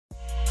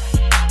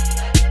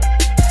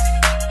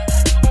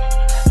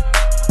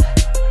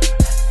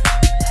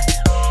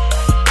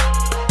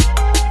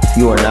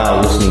You are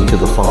now listening to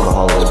the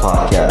Funkaholics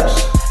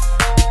Podcast.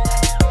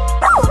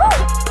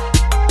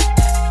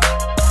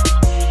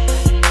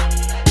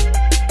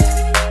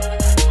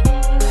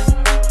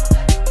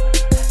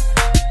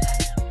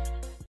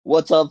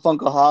 What's up,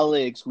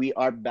 Funkaholics? We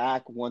are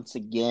back once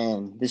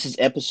again. This is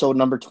episode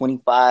number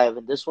 25,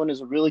 and this one is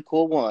a really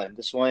cool one.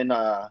 This one,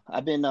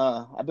 I've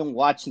been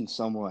watching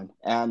someone,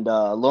 and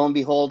lo and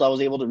behold, I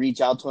was able to reach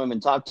out to him and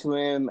talk to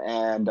him,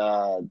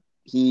 and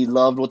he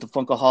loved what the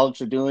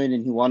Funkaholics are doing,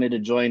 and he wanted to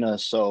join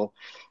us. So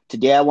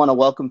today, I want to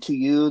welcome to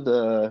you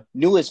the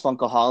newest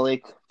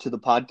Funkaholic to the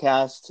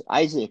podcast,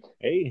 Isaac.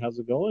 Hey, how's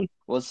it going?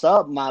 What's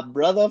up, my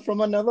brother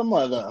from another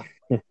mother?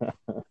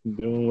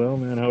 Doing well,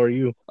 man. How are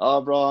you?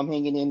 Oh, bro, I'm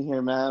hanging in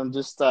here, man.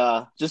 Just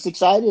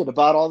excited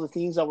about all the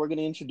things that we're going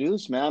to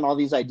introduce, man. All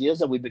these ideas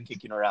that we've been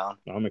kicking around.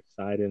 I'm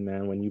excited,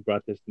 man. When you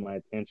brought this to my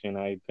attention,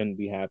 I couldn't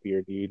be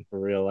happier, dude. For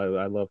real,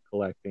 I love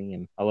collecting,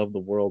 and I love the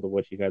world of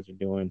what you guys are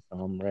doing. So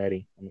I'm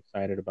ready. I'm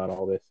excited about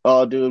all this.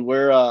 Oh, dude,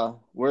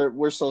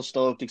 we're so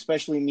stoked,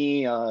 especially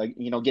me.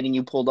 Getting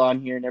you pulled on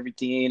here and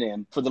everything.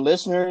 And for the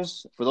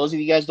listeners, for those of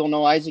you guys don't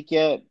know Isaac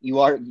yet, you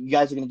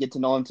guys are going to get to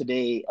know him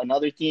today.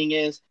 Another thing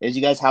is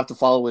you guys have to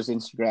follow his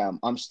Instagram.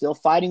 I'm still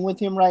fighting with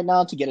him right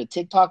now to get a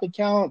TikTok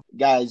account.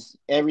 Guys,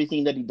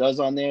 everything that he does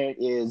on there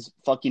is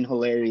fucking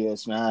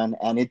hilarious, man.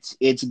 And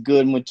it's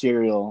good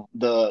material.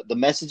 The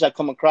message I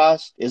come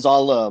across is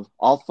all love,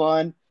 all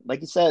fun.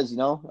 Like it says,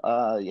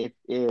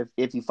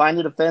 if you find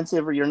it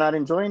offensive or you're not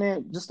enjoying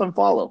it, just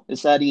unfollow.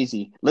 It's that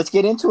easy. Let's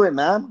get into it,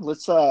 man.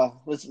 Let's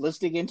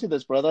dig into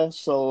this, brother.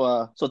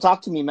 So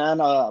talk to me, man.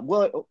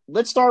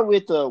 Let's start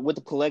with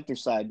the collector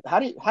side. How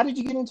did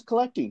you get into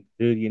collecting?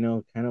 Dude,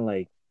 kind of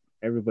like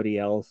everybody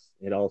else,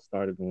 it all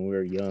started when we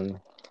were young.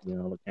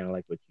 Kind of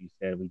like what you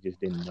said, we just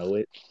didn't know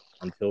it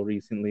until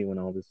recently when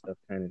all this stuff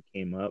kind of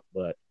came up.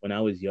 But when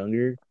I was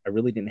younger, I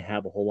really didn't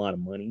have a whole lot of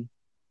money.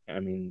 I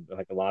mean,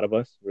 like a lot of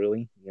us,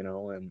 really,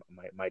 and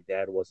my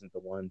dad wasn't the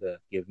one to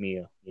give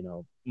me,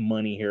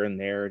 money here and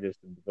there just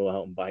to go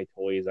out and buy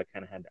toys. I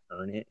kind of had to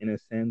earn it in a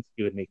sense.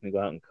 He would make me go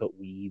out and cut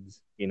weeds,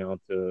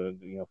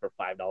 for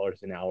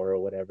 $5 an hour or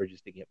whatever,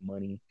 just to get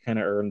money, kind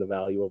of earn the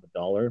value of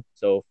 $1.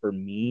 So for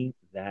me,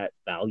 that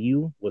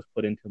value was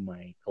put into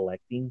my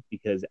collecting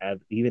because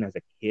even as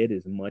a kid,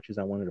 as much as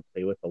I wanted to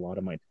play with a lot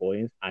of my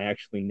toys, I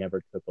actually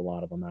never took a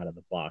lot of them out of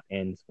the box.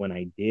 And when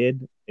I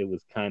did, it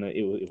was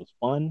it was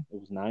fun.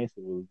 It was nice.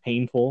 It was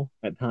painful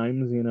at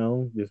times,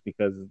 just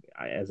because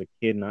as a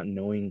kid, not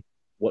knowing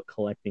what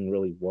collecting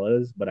really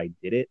was, but I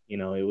did it. It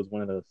was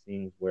one of those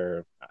things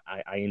where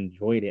I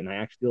enjoyed it, and I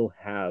actually still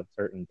have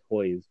certain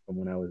toys from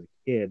when I was a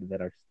kid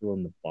that are still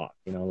in the box,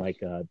 like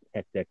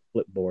Tech Deck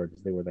flip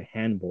boards. They were the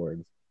hand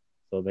boards.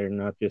 So they're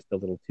not just the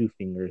little two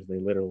fingers. They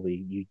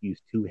literally, you use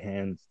two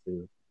hands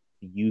to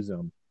use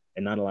them.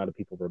 And not a lot of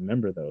people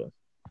remember those,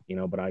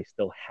 but I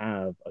still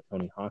have a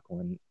Tony Hawk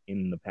one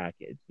in the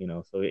package,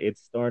 So it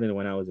started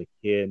when I was a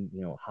kid,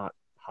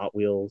 Hot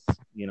Wheels,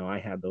 I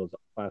had those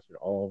plastered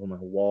all over my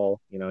wall.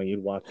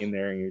 You'd walk in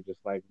there and you're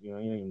just like, you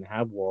don't even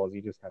have walls.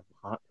 You just have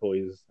Hot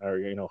Toys or,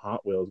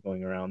 Hot Wheels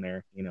going around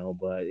there,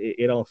 but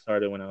it all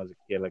started when I was a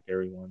kid, like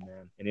everyone,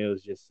 man. And it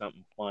was just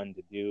something fun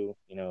to do,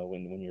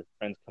 when your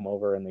friends come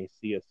over and they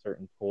see a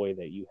certain toy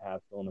that you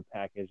have still in the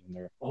package and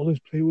they're, oh, let's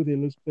play with it.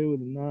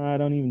 No, I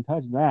don't even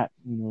touch that,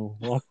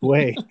 walk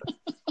away.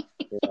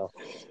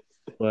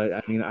 But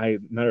I mean,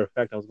 matter of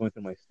fact, I was going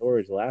through my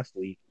storage last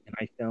week and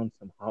I found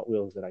some Hot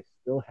Wheels that I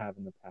still have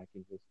in the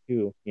packages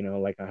too.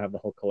 Like I have the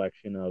whole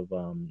collection of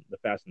the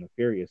Fast and the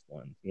Furious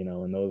ones,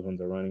 and those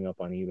ones are running up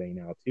on eBay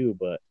now too.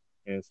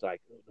 And it's like,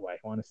 do I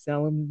want to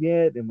sell them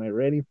yet? Am I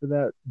ready for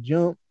that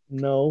jump?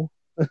 No.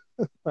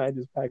 I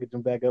just package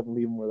them back up and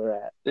leave them where they're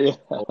at. Yeah.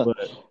 But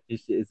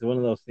it's one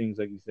of those things,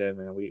 like you said,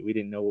 man, we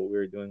didn't know what we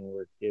were doing when we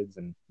were kids,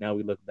 and now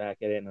we look back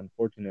at it, and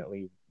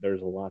unfortunately,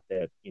 there's a lot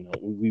that,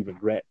 we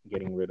regret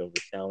getting rid of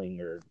or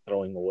selling or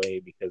throwing away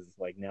because,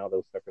 like, now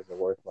those suckers are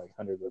worth, like,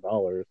 hundreds of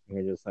dollars, and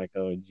you're just like,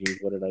 oh, geez,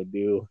 what did I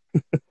do?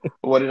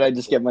 What did I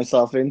just get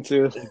myself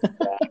into?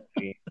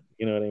 Exactly.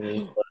 You know what I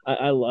mean? But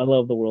I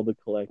love the world of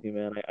collecting,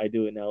 man. I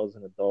do it now as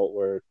an adult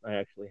where I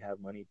actually have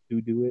money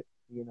to do it,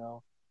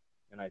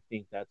 And I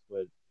think that's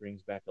what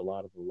brings back a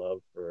lot of the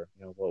love for,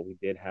 what we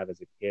did have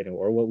as a kid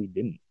or what we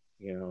didn't.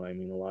 I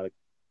mean, a lot of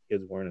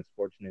kids weren't as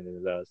fortunate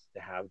as us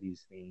to have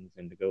these things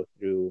and to go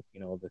through,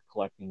 the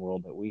collecting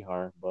world that we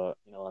are. But,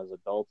 as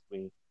adults,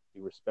 we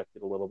respect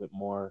it a little bit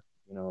more.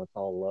 It's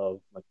all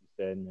love, like you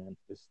said, man.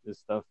 This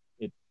stuff,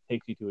 it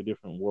takes you to a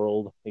different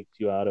world, takes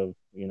you out of,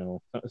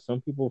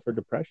 some people for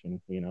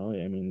depression, I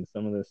mean,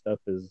 some of this stuff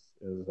is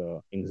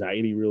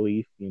anxiety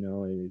relief,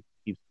 it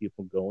keeps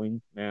people going.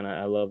 Man,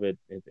 I love it.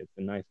 It's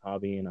a nice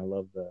hobby, and I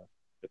love the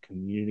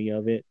community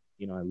of it.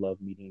 I love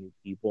meeting new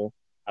people.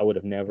 I would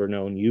have never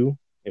known you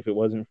if it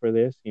wasn't for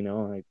this.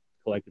 I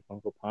collected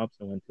Funko Pops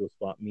and went to a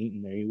swap meet,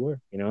 and there you were.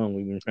 And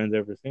we've been friends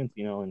ever since.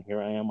 And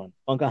here I am on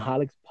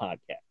Funkaholics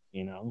Podcast.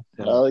 So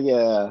Hell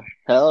yeah.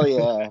 Hell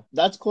yeah.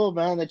 That's cool,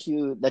 man, that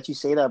you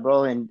say that,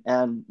 bro.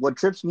 And what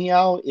trips me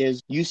out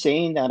is you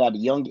saying that at a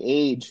young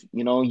age,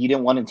 you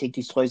didn't want to take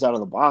these toys out of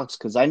the box.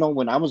 Cause I know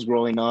when I was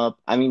growing up,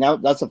 I mean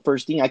that's the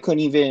first thing. I couldn't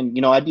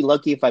even, I'd be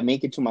lucky if I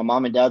make it to my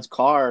mom and dad's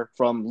car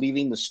from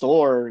leaving the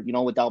store,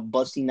 without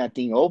busting that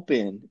thing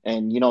open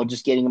and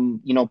just getting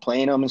them,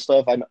 playing them and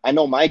stuff. I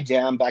know my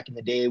jam back in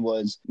the day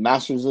was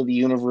Masters of the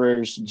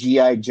Universe,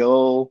 G.I.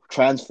 Joe,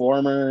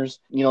 Transformers,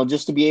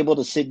 just to be able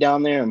to sit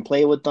down there and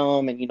play with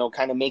them and,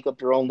 kind of make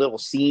up your own little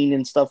scene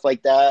and stuff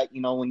like that,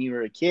 when you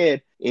were a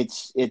kid.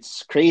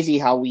 It's crazy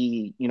how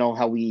we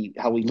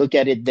look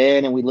at it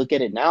then and we look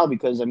at it now,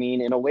 because I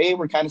mean, in a way,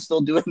 we're kind of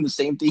still doing the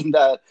same thing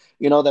that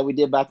we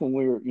did back when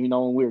we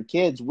were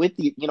kids with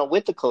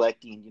the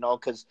collecting,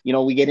 because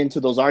we get into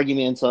those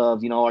arguments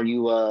of, are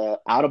you a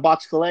out of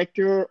box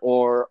collector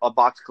or a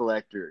box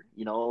collector,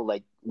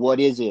 like what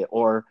is it?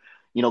 Or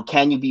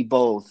can you be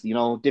both?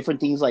 Different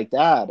things like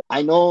that.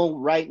 I know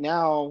right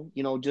now,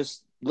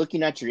 just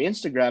looking at your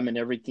Instagram and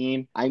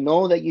everything, I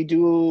know that you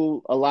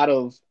do a lot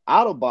of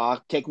out of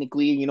box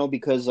technically,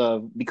 because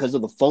of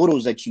the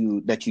photos that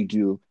you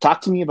do.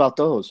 Talk to me about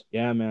those.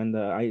 yeah, man,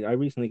 I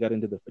recently got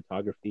into the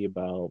photography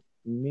about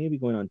maybe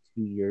going on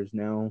 2 years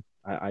now.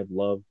 I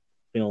love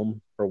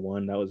film for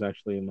one. That was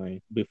actually my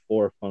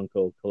before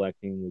Funko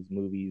collecting was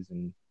movies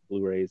and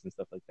Blu-rays and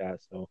stuff like that.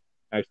 So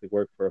I actually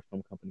worked for a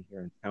film company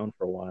here in town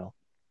for a while,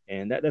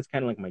 and that's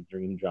kind of like my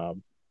dream job.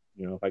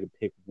 If I could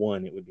pick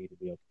one, it would be to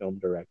be a film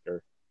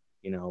director.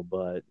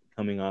 But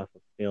coming off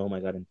of film, I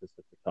got into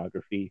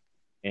photography,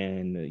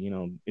 and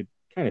it's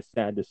kind of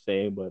sad to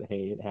say, but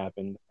hey, it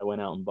happened. I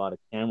went out and bought a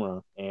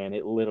camera, and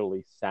it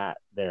literally sat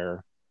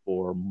there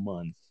for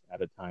months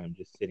at a time,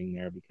 just sitting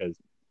there because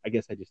I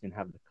guess I just didn't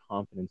have the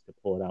confidence to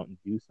pull it out and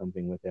do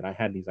something with it. I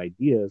had these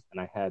ideas and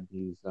I had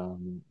these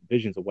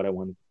visions of what I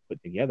wanted to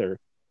put together,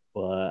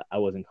 but I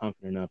wasn't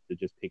confident enough to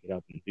just pick it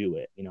up and do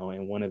it.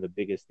 And one of the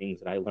biggest things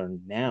that I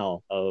learned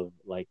now of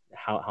like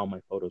how my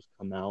photos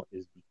come out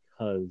is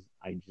because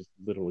I just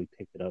literally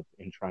picked it up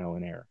in trial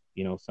and error.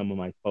 Some of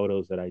my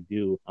photos that I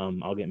do,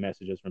 I'll get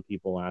messages from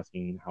people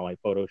asking how I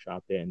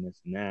photoshopped it and this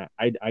and that.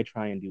 I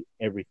try and do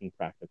everything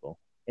practical,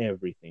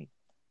 everything.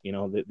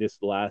 This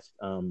last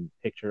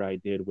picture I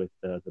did with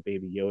the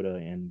baby Yoda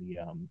and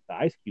the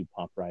Ice Cube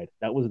pop ride,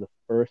 that was the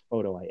first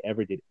photo I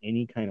ever did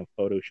any kind of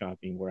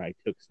photoshopping where I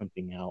took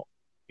something out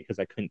because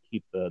I couldn't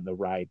keep the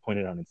ride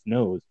pointed on its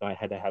nose. So I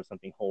had to have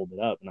something hold it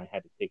up and I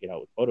had to take it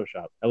out with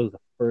Photoshop. That was the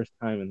first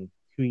time in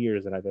 2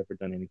 years that I've ever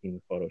done anything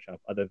with Photoshop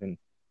other than,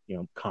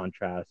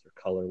 contrast or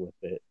color with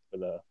it for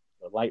the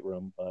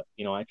Lightroom. But,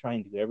 I try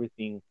and do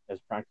everything as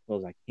practical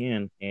as I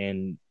can.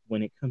 And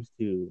when it comes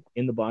to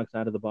in the box,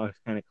 out of the box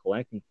kind of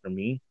collecting for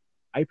me,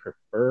 I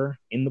prefer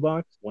in the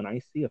box. When I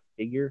see a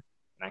figure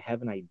and I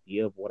have an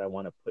idea of what I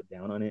want to put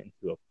down on it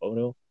into a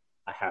photo,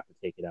 I have to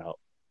take it out.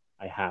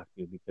 I have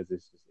to because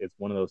it's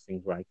one of those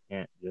things where I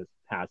can't just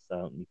pass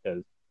up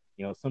because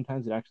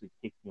sometimes it actually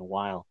takes me a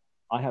while.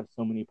 I have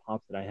so many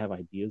pops that I have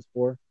ideas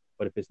for,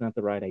 but if it's not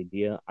the right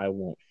idea, I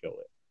won't show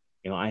it.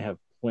 I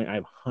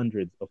have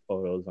hundreds of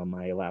photos on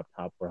my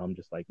laptop where I'm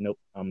just like, nope,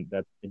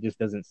 that it just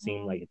doesn't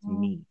seem like it's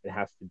me. It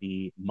has to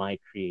be my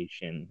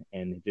creation,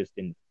 and it just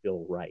didn't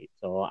feel right.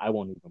 So I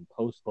won't even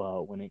post.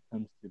 Well, when it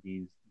comes to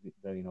the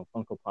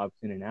Funko Pops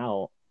in and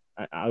out,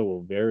 I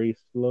will very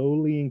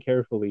slowly and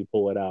carefully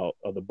pull it out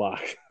of the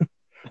box.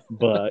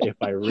 But if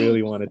I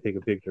really want to take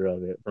a picture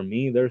of it, for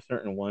me, there's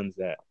certain ones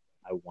that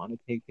I want to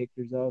take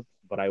pictures of,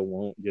 but I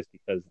won't just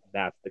because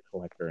that's the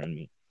collector in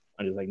me.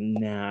 I'm just like,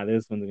 nah,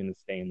 this one's gonna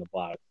stay in the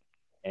box.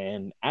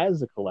 And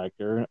as a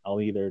collector, I'll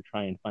either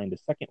try and find a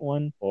second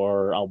one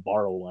or I'll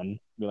borrow one.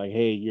 Be like,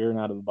 hey, you're an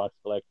out of the box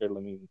collector.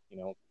 Let me,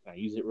 can I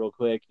use it real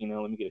quick?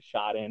 Let me get a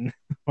shot in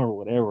or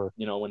whatever.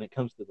 When it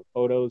comes to the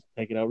photos,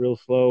 take it out real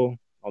slow.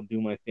 I'll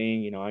do my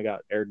thing. I got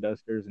air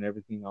dusters and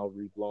everything. I'll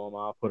re-blow them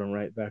off, put them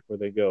right back where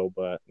they go.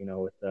 But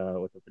with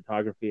the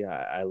photography,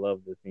 I love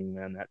the thing,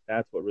 man.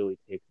 That's what really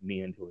takes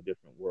me into a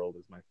different world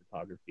is my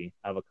photography.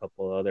 I have a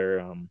couple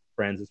other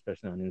friends,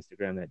 especially on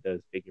Instagram, that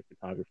does figure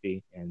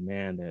photography, and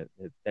man,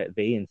 that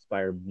they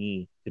inspire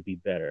me to be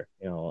better.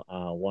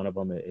 One of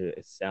them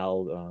is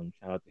Sal.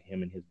 Shout out to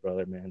him and his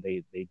brother, man.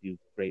 They do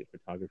great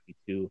photography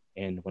too.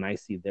 And when I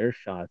see their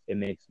shots, it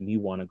makes me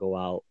want to go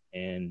out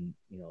and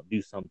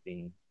do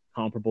something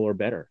comparable or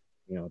better,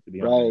 to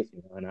be Right. honest,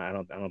 and I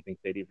don't think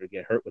they'd ever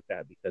get hurt with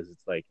that because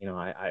it's like,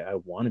 I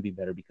want to be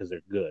better because they're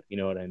good. You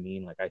know what I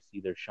mean? Like I see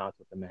their shots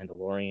with the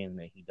Mandalorian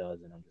that he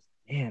does, and I'm just,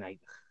 man,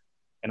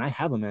 I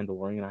have a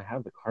Mandalorian, I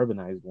have the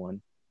carbonized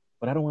one,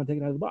 but I don't want to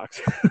take it out of the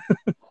box.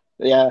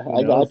 Yeah,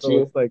 I got So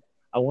you. it's like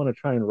I want to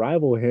try and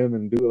rival him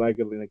and do like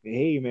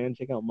hey man,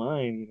 check out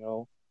mine,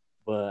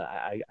 but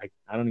I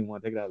don't even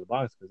want to take it out of the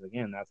box because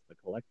again, that's the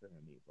collector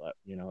in me. But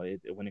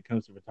when it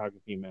comes to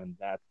photography, man,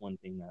 that's one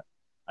thing that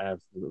I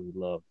absolutely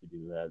love to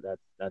do.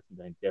 That's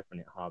a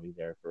definite hobby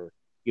there for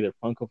either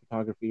Funko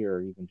photography or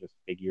even just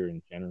figure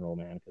in general,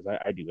 man. Because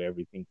I do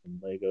everything from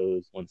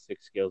Legos, 1/6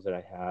 scales that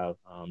I have,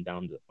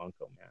 down to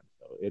Funko, man.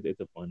 So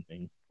it's a fun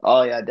thing.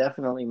 Oh yeah,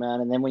 definitely,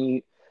 man. And then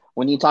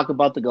when you talk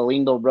about the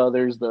Galindo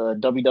brothers, the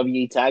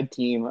WWE tag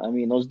team, I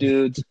mean, those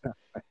dudes,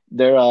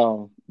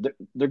 they're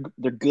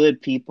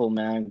good people,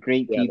 man.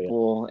 Great Yeah, yeah.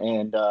 people,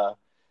 and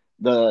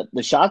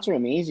the shots are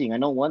amazing. I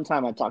know one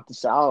time I talked to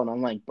Sal and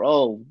I'm like,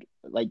 bro,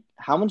 like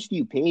how much do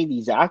you pay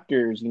these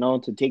actors,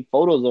 to take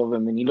photos of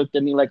them? And he looked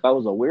at me like I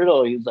was a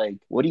weirdo. He was like,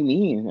 what do you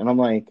mean? And I'm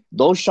like,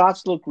 those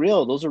shots look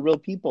real. Those are real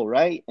people,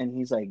 right? And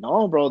he's like,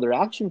 no, bro, they're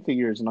action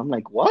figures. And I'm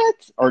like, what?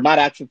 Or not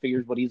action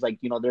figures, but he's like,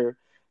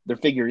 they're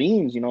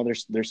figurines,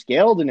 they're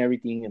scaled and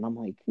everything. And I'm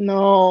like,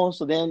 no.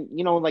 So then,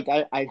 like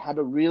I had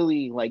to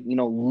really like,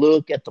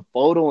 look at the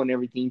photo and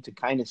everything to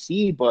kind of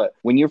see. But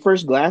when you're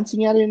first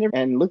glancing at it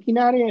and looking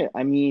at it,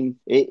 I mean,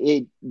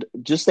 it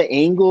just the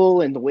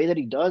angle and the way that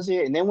he does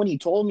it. And then when he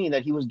told me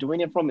that he was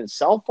doing it from his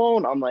cell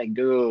phone, I'm like,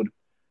 dude,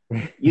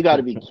 you got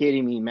to be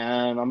kidding me,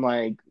 man. I'm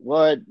like,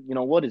 what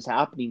is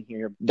happening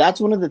here? That's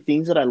one of the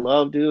things that I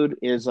love, dude,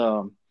 is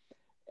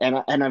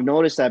and I've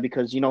noticed that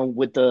because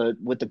with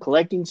the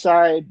collecting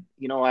side,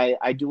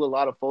 I do a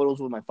lot of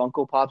photos with my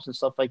Funko Pops and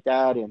stuff like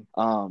that, and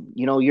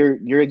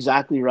you're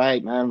exactly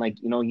right, man. Like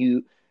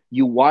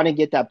you want to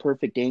get that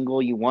perfect angle,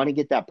 you want to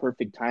get that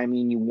perfect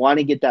timing, you want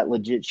to get that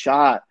legit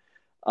shot.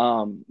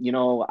 I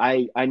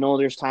know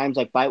there's times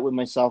I fight with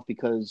myself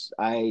because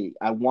I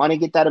want to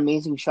get that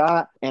amazing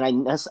shot,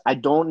 and I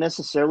don't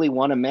necessarily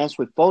want to mess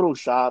with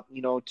Photoshop,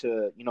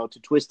 to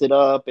twist it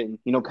up and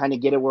kind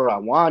of get it where I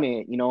want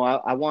it.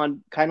 I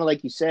want kind of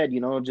like you said,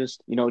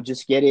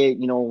 just get it,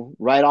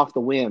 right off the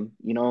whim,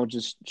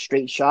 just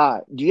straight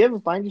shot. Do you ever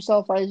find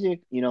yourself, Isaac,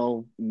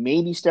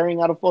 maybe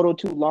staring at a photo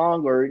too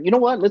long, or you know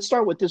what? Let's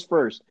start with this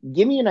first.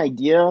 Give me an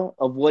idea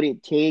of what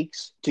it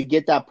takes to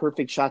get that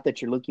perfect shot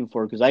that you're looking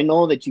for, because I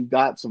know that you've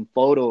got some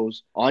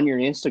photos on your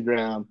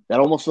Instagram that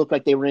almost look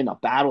like they were in a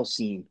battle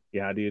scene.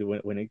 Yeah,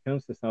 dude. When it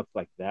comes to stuff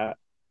like that,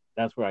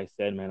 that's where I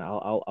said, man,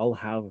 I'll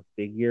have a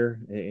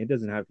figure. It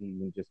doesn't have to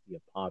even just be a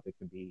pop. It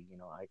could be,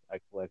 I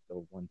collect the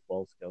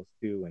 112 scales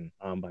too,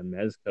 and by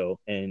Mezco,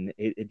 and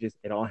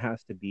it all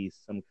has to be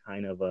some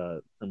kind of a.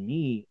 For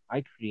me,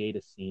 I create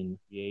a scene,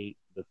 create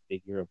the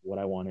figure of what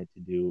I wanted to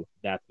do.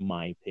 That's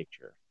my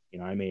picture.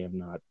 I may have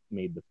not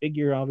made the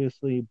figure,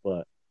 obviously,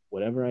 but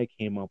whatever I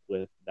came up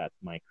with, that's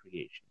my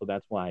creation. So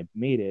that's why I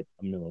made it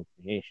a Milo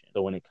creation.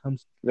 So when it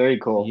comes, Very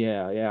cool.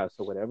 yeah, yeah.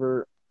 So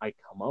whatever I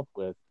come up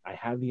with, I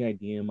have the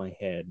idea in my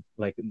head,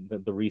 like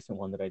the recent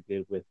one that I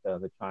did with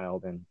the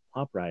child and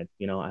Pop Ride.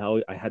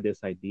 I had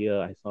this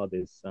idea. I saw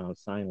this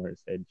sign where it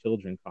said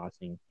 "Children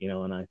Crossing,"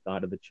 and I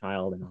thought of the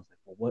child, and I was like,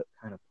 well, what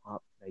kind of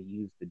pop could I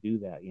use to do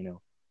that?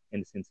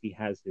 And since he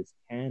has his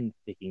hand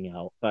sticking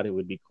out, I thought it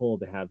would be cool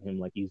to have him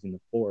like using the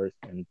force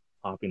and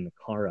popping the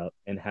car up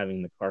and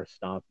having the car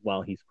stop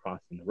while he's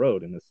crossing the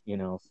road in this.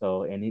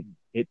 So and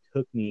it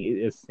took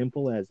me, as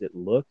simple as it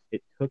looks,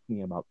 it took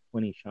me about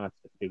 20 shots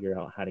to figure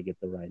out how to get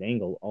the right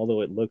angle.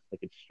 Although it looks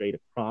like it's straight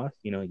across,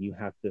 you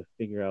have to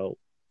figure out,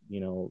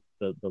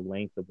 the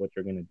length of what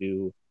you're going to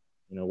do,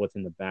 what's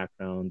in the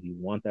background. Do you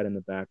want that in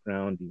the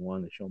background? Do you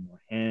want to show more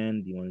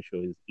hand? Do you want to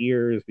show his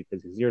ears?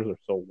 Because his ears are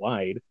so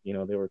wide, they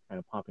were kind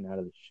of popping out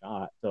of the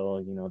shot.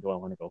 So, do I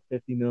want to go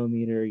 50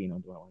 millimeter? Do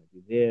I want to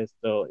do this?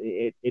 So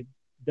it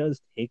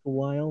does take a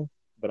while,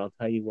 but I'll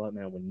tell you what,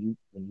 man, when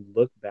you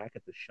look back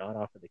at the shot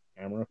off of the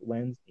camera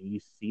lens and you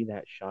see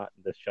that shot,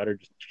 the shutter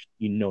just,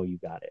 you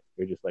got it.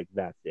 You're just like,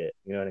 that's it.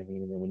 You know what I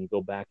mean? And then when you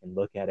go back and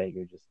look at it,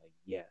 you're just like,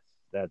 yes,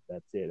 that's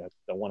it. That's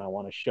the one I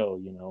want to show.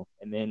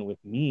 And then with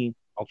me,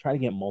 I'll try to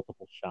get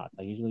multiple shots.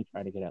 I usually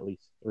try to get at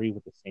least three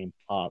with the same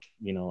pop,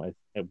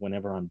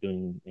 whenever I'm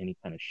doing any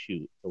kind of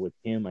shoot. So with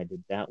him, I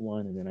did that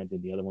one, and then I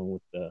did the other one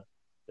with the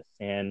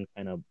sand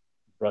kind of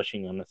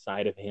brushing on the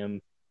side of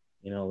him,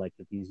 like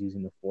if he's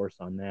using the force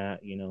on that.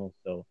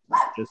 So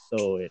just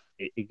so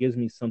it gives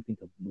me something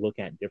to look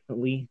at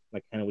differently,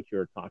 like kind of what you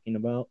were talking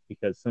about,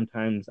 because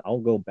sometimes I'll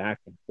go back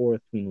and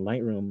forth between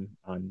Lightroom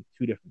on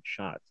two different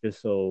shots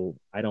just so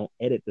I don't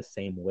edit the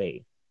same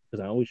way,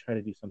 because I always try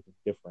to do something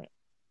different.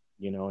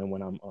 And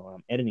when I'm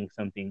editing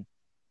something,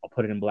 I'll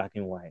put it in black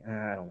and white.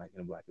 I don't like it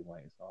in black and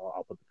white, so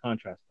I'll put the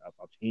contrast up.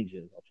 I'll change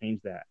it. I'll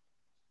change that,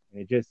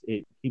 and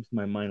it keeps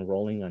my mind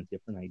rolling on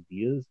different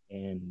ideas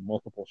and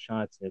multiple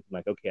shots. It's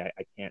like, okay,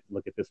 I can't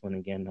look at this one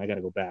again. I got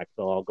to go back,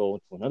 so I'll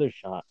go to another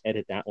shot,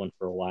 edit that one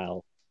for a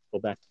while, go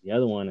back to the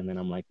other one, and then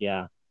I'm like,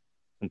 yeah,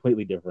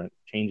 completely different,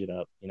 change it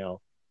up,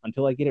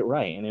 until I get it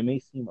right. And it may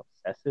seem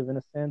obsessive in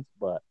a sense,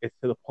 but it's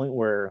to the point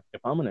where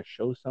if I'm going to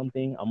show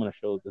something, I'm going to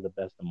show it to the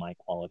best of my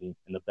quality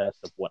and the best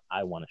of what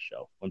I want to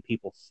show. When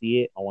people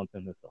see it, I want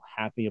them to feel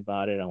happy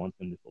about it. I want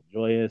them to feel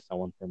joyous. I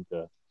want them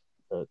to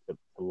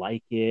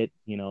like it,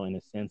 in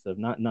a sense of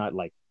not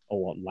like, oh,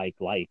 well,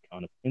 like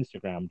on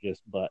Instagram,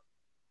 just, but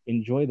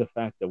enjoy the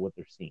fact that what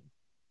they're seeing.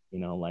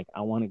 Like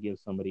I want to give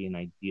somebody an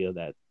idea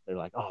that they're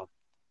like, oh,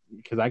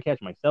 because I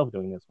catch myself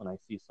doing this when I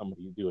see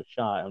somebody do a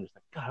shot. I'm just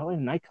like, God, why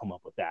didn't I come up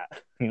with that?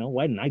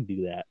 Why didn't I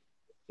do that?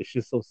 It's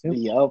just so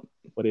simple, Yep.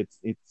 but it's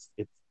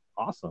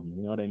awesome.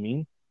 You know what I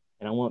mean?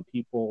 And I want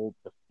people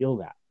to feel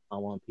that. I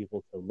want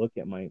people to look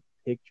at my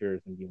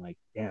pictures and be like,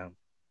 damn,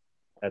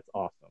 that's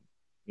awesome.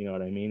 You know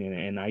what I mean?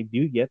 And I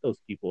do get those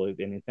people,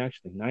 and it's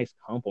actually a nice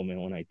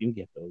compliment when I do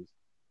get those.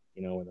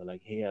 You know, when they're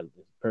like, "Hey,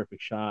 this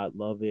perfect shot,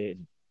 love it,"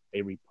 and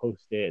they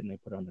repost it and they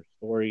put it on their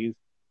stories.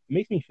 It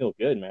makes me feel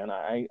good, man.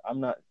 I'm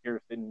not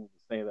here sitting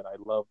to say that I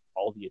love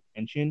all the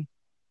attention,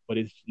 but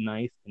it's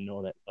nice to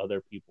know that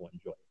other people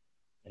enjoy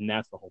it, and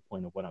that's the whole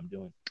point of what I'm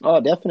doing.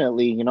 Oh,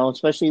 definitely.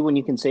 Especially when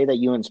you can say that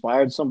you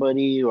inspired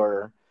somebody,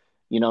 or,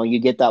 you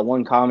get that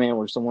one comment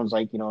where someone's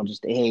like,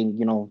 just, hey,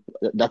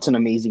 that's an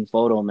amazing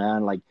photo,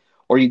 man. Like,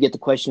 or you get the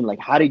question, like,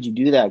 how did you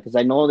do that? Because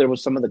I know there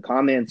was some of the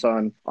comments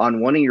on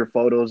one of your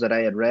photos that I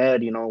had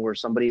read, where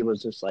somebody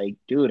was just like,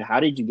 dude, how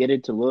did you get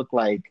it to look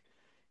like,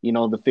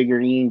 the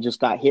figurine just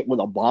got hit with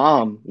a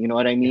bomb? You know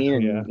what I Yeah,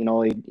 mean? yeah,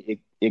 And,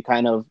 it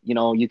kind of,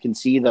 you can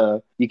see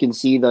the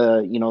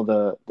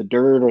the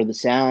dirt or the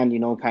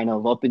sand, kind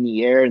of up in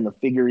the air, and the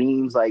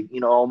figurines, like,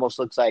 almost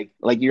looks like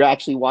you're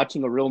actually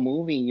watching a real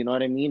movie. You know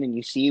what I mean? And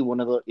you see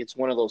it's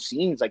one of those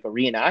scenes, like a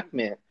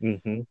reenactment.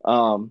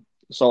 mm-hmm.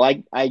 So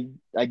I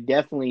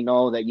definitely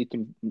know that you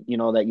can,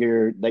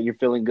 that you're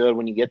feeling good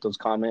when you get those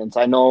comments.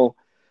 I know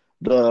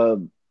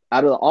the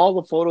out of all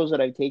the photos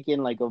that I've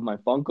taken, like of my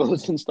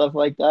Funkos and stuff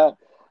like that,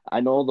 I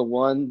know the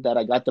one that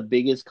I got the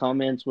biggest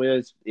comments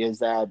with is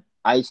that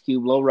Ice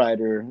Cube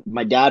lowrider.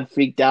 My dad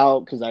freaked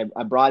out because I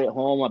brought it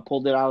home. I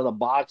pulled it out of the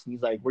box, and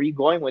he's like, "Where are you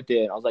going with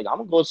it?" I was like, "I'm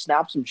gonna go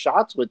snap some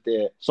shots with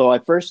it." So I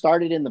first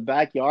started in the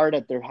backyard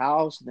at their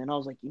house, and then I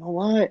was like, you know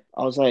what?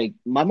 I was like,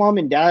 my mom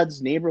and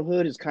dad's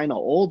neighborhood is kind of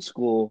old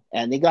school,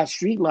 and they got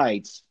street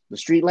lights. The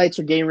street lights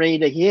are getting ready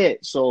to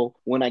hit. So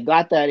when I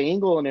got that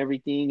angle and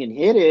everything and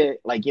hit it,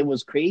 like, it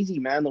was crazy,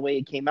 man, the way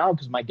it came out.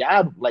 Because my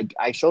dad, like,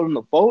 I showed him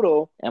the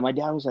photo, and my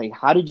dad was like,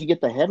 "How did you get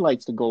the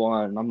headlights to go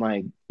on?" And I'm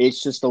like,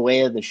 it's just the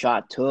way the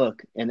shot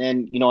took. And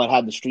then, it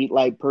had the street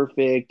light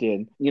perfect.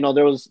 And,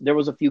 there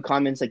was a few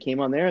comments that came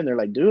on there, and they're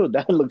like, dude,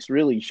 that looks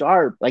really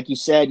sharp. Like you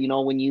said,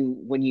 when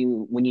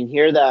you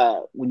hear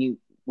that,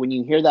 when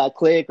you hear that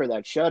click or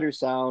that shutter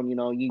sound,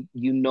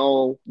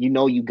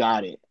 you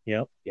got it.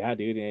 Yep. Yeah,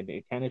 dude.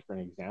 And kind of for an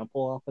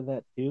example off of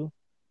that too,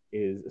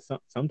 is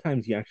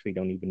sometimes you actually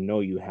don't even know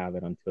you have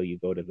it until you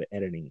go to the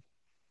editing.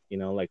 You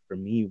know, like for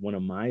me, one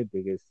of my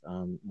biggest,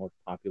 most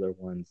popular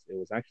ones, it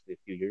was actually a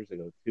few years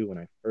ago too, when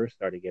I first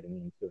started getting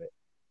into it.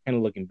 Kind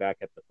of looking back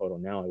at the photo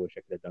now, I wish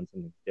I could have done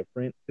something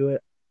different to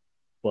it,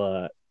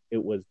 but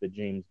it was the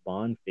James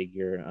Bond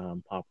figure,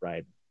 Pop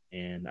Ride,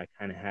 and I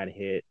kind of had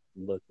it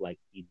look like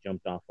he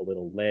jumped off a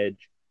little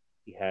ledge.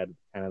 He had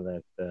kind of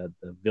the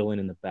villain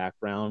in the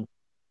background,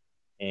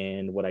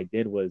 and what I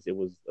did was, it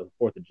was the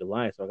 4th of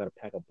July, so I got a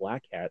pack of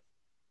black hats.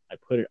 I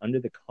put it under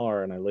the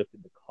car and I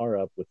lifted the car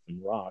up with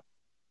some rocks.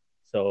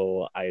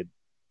 So I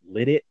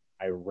lit it,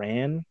 I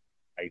ran,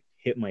 I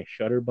hit my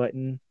shutter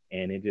button,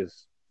 and it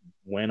just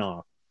went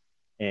off.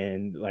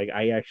 And like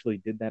I actually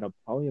did that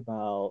probably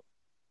about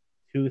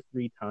 2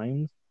 3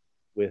 times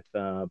with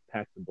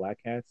packs of black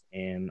hats,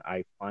 and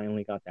I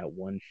finally got that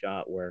one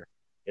shot where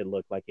it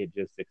looked like it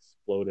just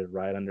exploded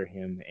right under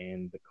him,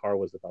 and the car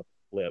was about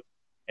to flip,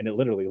 and it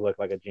literally looked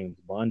like a James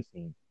Bond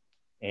scene.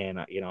 And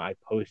I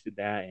posted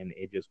that, and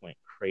it just went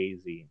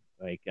crazy.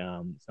 Like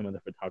some of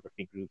the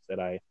photography groups that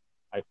I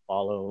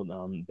followed,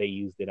 they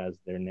used it as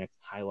their next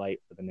highlight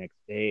for the next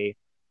day.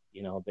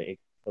 They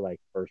for like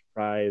first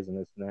prize and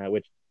this and that,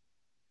 which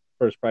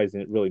first prize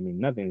didn't really mean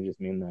nothing. It just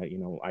mean that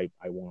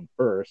I won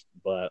first,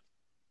 but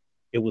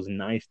it was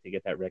nice to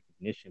get that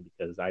recognition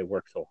because I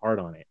worked so hard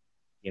on it.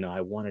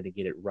 I wanted to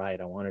get it right.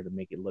 I wanted to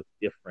make it look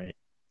different.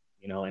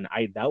 And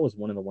I that was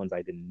one of the ones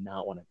I did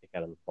not want to pick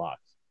out of the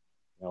box.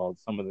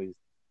 Some of these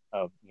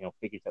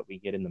figures that we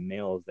get in the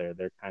mails,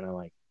 they're kind of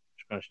like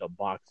scrunched up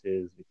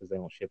boxes because they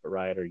don't ship it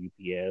right, or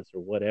UPS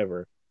or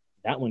whatever.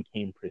 That one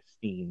came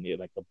pristine.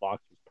 Like the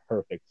box was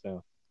perfect.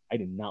 So I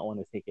did not want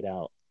to take it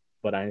out.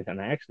 But I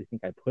actually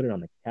think I put it on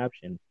the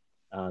caption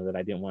that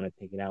I didn't want to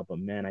take it out. But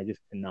man, I just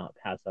could not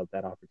pass up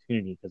that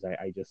opportunity because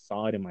I just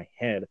saw it in my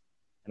head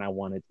and I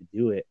wanted to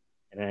do it,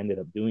 and I ended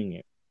up doing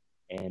it.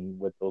 And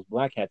with those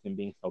black hats and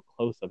being so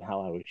close of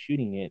how I was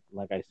shooting it,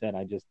 like I said,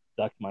 I just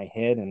ducked my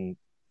head and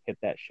hit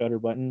that shutter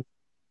button,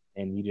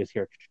 and you just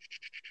hear,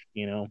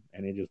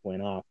 and it just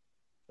went off.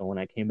 So when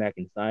I came back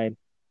inside,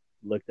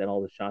 looked at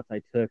all the shots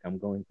I took, I'm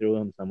going through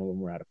them. Some of them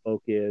were out of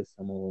focus.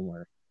 Some of them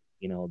were,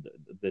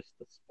 the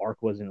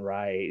spark wasn't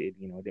right. It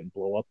didn't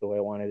blow up the way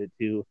I wanted it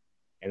to.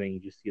 And then you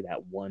just see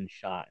that one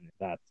shot, and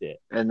that's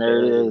it. And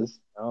there There it it is. is.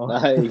 Oh,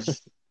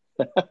 Nice.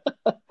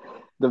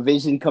 The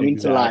vision coming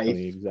to life.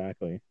 exactly,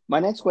 exactly.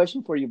 My next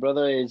question for you,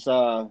 brother, is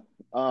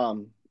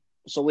um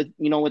so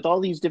with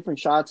all these different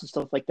shots and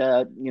stuff like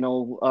that,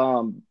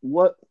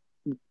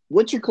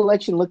 what's your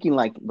collection looking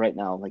like right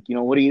now? Like,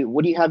 what do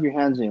you have your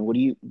hands in? What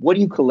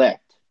do you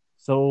collect?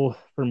 So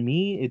for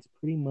me, it's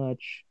pretty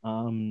much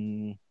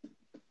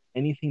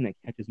anything that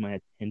catches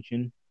my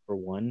attention for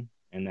one,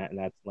 and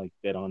that's like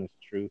dead honest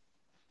truth.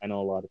 I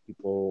know a lot of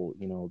people,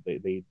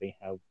 they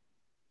have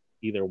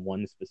either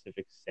one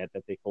specific set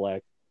that they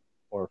collect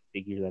or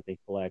figure that they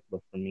collect,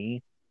 but for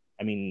me,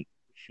 I mean,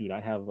 shoot, I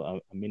have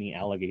a mini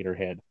alligator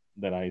head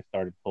that I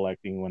started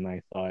collecting when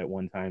I saw it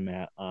one time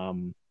at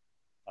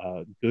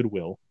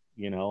Goodwill.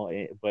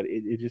 But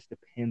it just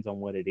depends on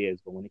what it is.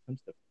 But when it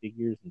comes to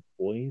figures and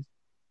toys,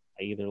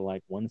 I either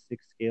like 1/6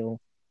 scale,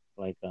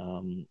 like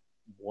 1/12,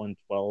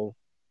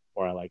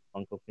 or I like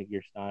Funko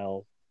figure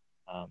styles.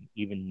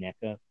 Even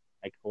NECA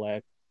I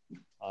collect.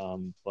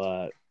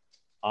 But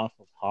off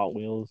of Hot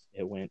Wheels,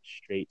 it went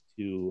straight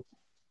to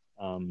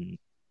um,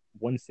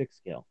 1/6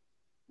 scale.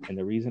 And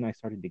the reason I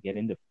started to get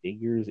into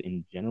figures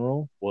in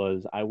general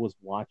was I was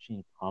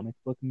watching Comic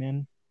Book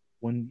Men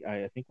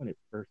I think when it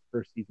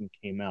first season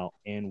came out,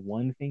 and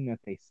one thing that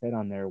they said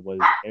on there was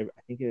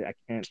I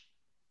can't,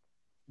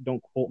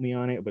 don't quote me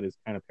on it, but it's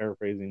kind of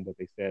paraphrasing. But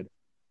they said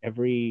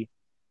every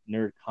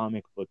nerd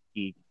comic book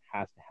geek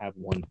has to have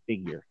one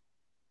figure,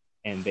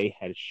 and they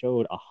had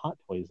showed a Hot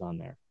Toys on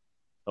there.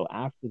 So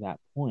after that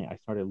point, I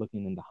started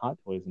looking into Hot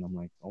Toys, and I'm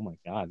like, oh my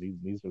god,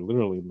 these are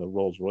literally the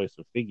Rolls Royce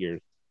of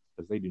figures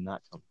because they do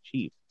not come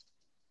cheap.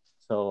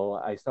 So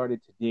I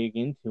started to dig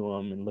into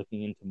them and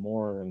looking into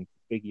more and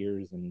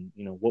figures, and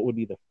what would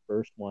be the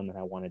first one that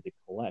I wanted to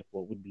collect?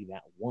 What would be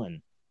that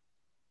one?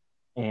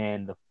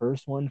 And the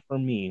first one for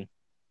me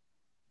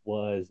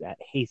was at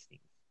Hastings,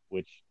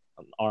 which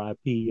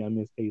RIP, I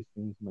miss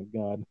Hastings, my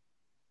God.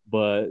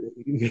 But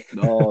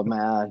Oh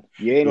man,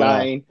 you ain't yeah,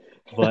 lying.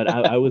 but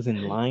I was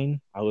in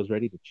line, I was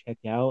ready to check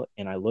out,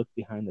 and I looked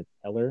behind the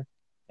teller,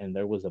 and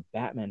there was a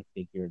Batman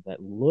figure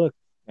that looked,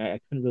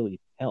 I couldn't really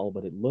tell,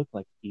 but it looked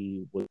like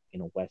he was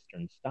in a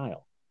Western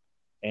style.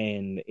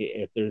 And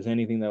if there's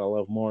anything that I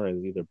love more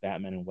is either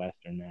Batman and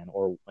Western Man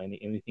or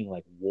anything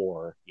like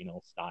war,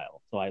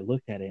 style. So I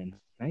looked at it and,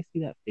 can I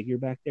see that figure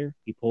back there?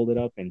 He pulled it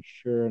up, and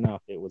sure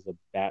enough, it was a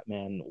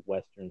Batman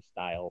Western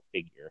style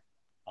figure.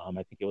 I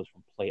think it was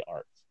from Play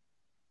Arts.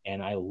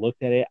 And I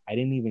looked at it. I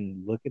didn't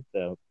even look at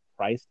the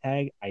price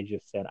tag. I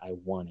just said I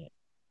want it,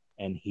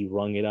 and he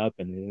rung it up,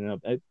 and it ended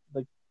up I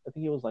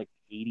think it was like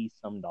 80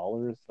 some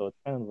dollars. So it's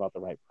kind of about the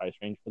right price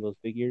range for those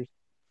figures.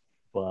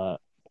 But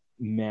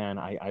man,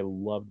 I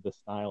loved the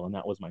style, and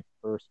that was my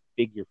first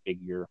figure,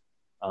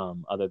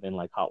 other than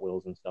like Hot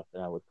Wheels and stuff that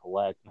I would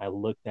collect. And I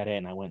looked at it,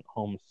 and I went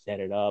home, set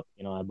it up.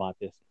 I bought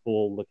this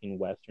cool looking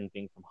Western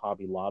thing from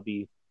Hobby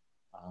Lobby,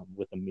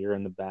 with a mirror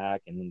in the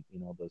back, and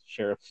the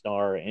sheriff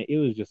star, and it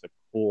was just a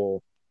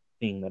cool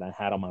thing that I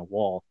had on my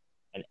wall.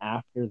 And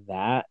after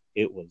that,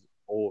 it was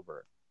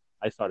over.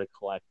 I started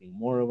collecting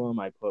more of them.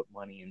 I put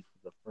money into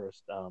the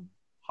first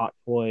hot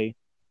toy,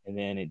 and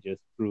then it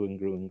just grew and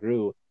grew and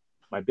grew.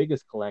 My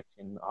biggest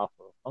collection off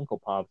of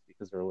Funko Pops,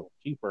 because they're a little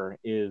cheaper,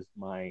 is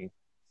my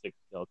 6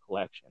 scale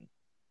collection.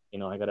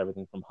 I got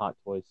everything from Hot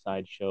Toys,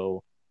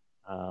 Sideshow,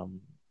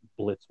 um,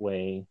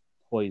 Blitzway,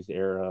 Toys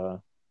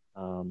Era.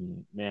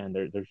 Man,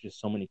 there's just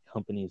so many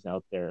companies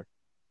out there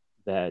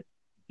that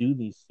do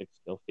these 6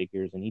 scale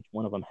figures, and each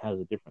one of them has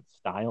a different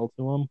style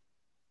to them,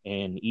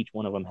 and each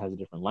one of them has a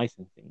different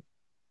licensing,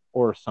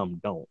 or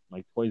some don't.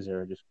 Like Toys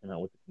R Us just came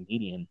out with the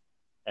Comedian,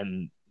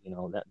 and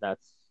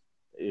that's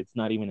it's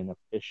not even an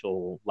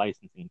official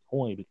licensing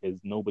toy because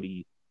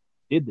nobody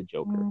did the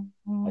Joker.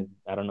 Mm-hmm.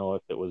 I don't know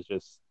if it was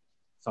just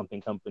something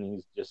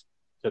companies just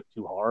took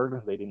too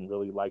hard. They didn't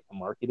really like to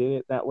market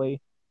it that way.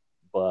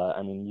 But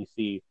I mean, you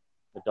see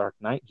the Dark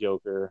Knight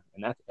Joker,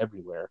 and that's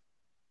everywhere.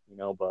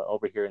 But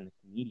over here in the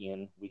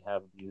Comedian, we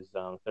have these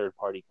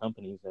third-party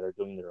companies that are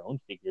doing their own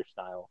figure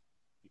style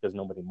because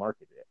nobody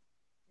marketed it.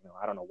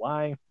 I don't know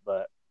why,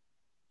 but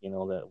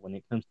that when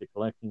it comes to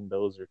collecting,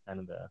 those are kind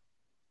of the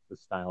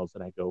styles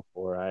that I go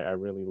for. I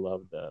really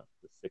love the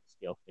 6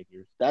 scale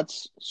figures.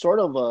 That's sort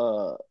of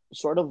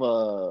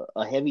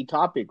a heavy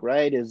topic,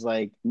 right? Is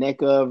like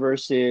NECA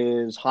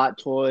versus Hot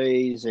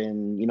Toys,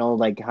 and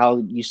like how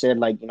you said,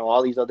 like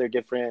all these other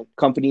different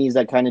companies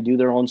that kind of do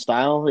their own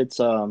style. It's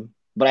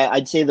but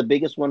I'd say the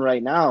biggest one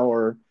right now,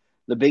 or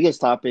the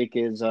biggest topic,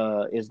 is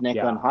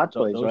NECA and Hot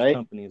Toys, those right?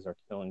 companies are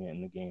killing it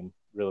in the game.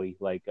 Really,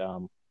 like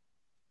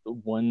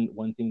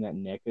one thing that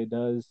NECA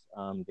does,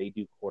 they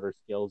do quarter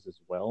scales as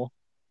well.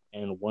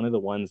 And one of the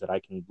ones that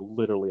I can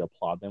literally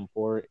applaud them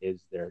for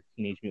is their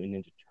Teenage Mutant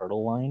Ninja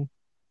Turtle line.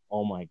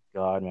 Oh my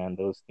God, man,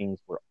 those things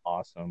were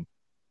awesome.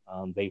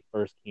 They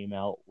first came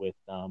out with,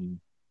 I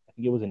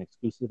think it was an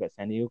exclusive at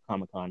San Diego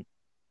Comic Con.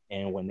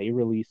 And when they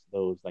released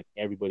those, like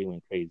everybody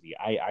went crazy.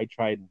 I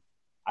tried,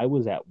 I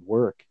was at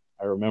work.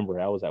 I remember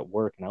I was at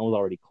work and I was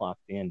already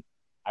clocked in.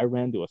 I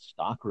ran to a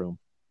stock room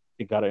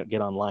to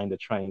get online to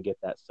try and get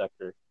that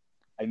sucker.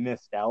 I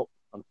missed out,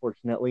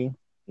 unfortunately.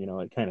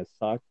 It kind of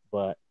sucked,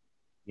 but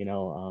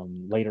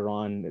later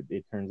on,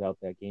 it turns out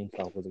that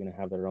GameStop was going to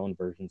have their own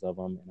versions of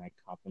them, and I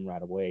caught them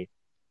right away.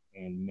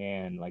 And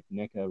man, like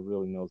NECA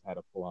really knows how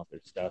to pull off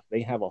their stuff.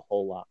 They have a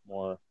whole lot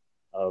more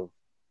of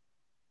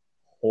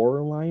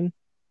horror line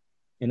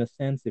in a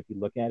sense. If you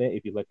look at it,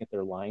 if you look at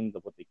their line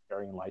of what they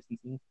carry in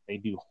licensing, they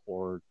do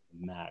horror to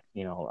the max.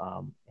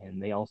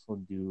 And they also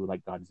do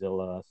like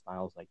Godzilla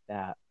styles like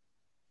that.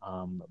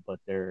 But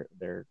their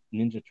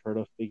Ninja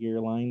Turtle figure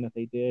line that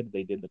they did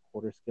the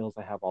quarter scales.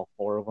 I have all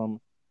 4 of them.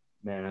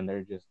 Man,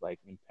 they're just like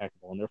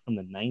impeccable, and they're from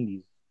the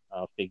 '90s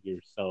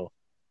figures. So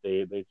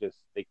They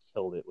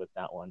killed it with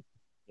that one,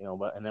 you know.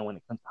 But and then when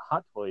it comes to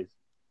Hot Toys,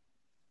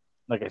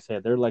 like I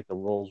said, they're like the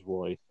Rolls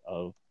Royce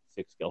of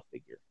six scale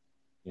figure.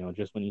 You know,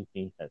 just when you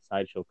think that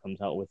Sideshow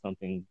comes out with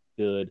something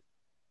good,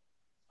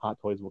 Hot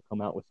Toys will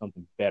come out with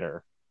something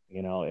better.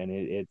 You know, and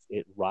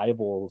it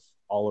rivals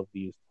all of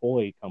these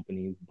toy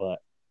companies. But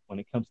when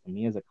it comes to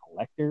me as a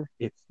collector,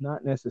 it's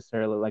not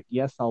necessarily like,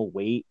 yes, I'll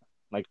wait.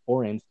 Like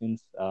for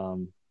instance,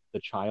 the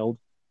Child,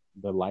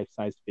 the life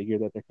size figure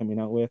that they're coming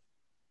out with,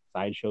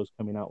 Sideshow's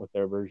coming out with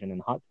their version,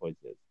 and Hot Toys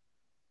is.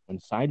 When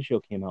Sideshow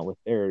came out with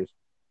theirs,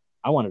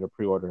 I wanted to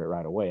pre-order it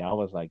right away. I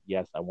was like,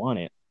 yes, I want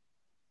it.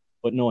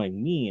 But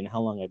knowing me and how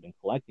long I've been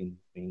collecting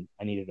these things,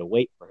 I needed to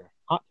wait for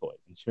Hot Toys.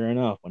 And sure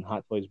enough, when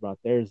Hot Toys brought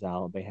theirs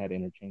out, they had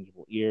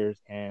interchangeable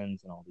ears,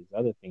 hands, and all these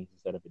other things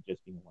instead of it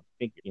just being one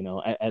figure. You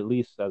know, at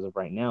least as of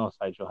right now,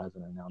 Sideshow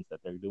hasn't announced that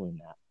they're doing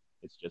that.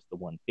 It's just the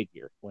one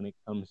figure. When it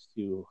comes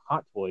to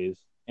Hot Toys,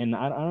 and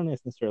I don't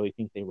necessarily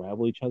think they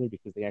rival each other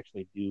because they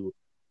actually do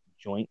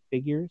joint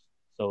figures.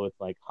 So it's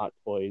like Hot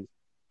Toys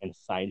and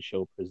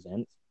Sideshow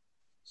Presents.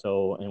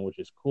 So, and which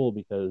is cool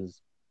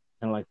because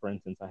kind of like, for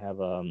instance, I have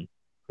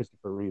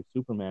Christopher Reeve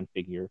Superman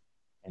figure,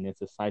 and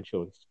it's a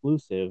Sideshow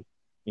exclusive,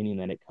 meaning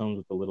that it comes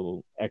with a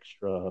little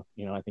extra,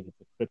 you know, I think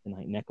it's a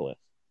kryptonite necklace,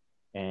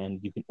 and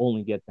you can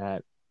only get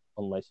that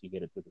unless you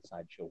get it through the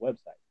Sideshow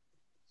website.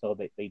 So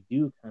they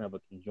do kind of a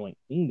conjoint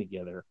thing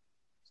together.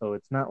 So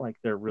it's not like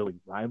they're really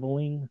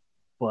rivaling,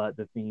 but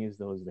the thing is,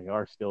 though, is they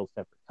are still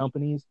separate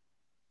companies.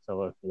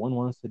 So if one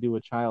wants to do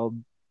a Child,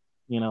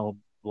 you know,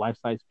 life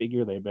size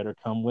figure, they better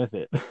come with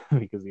it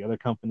because the other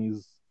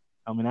company's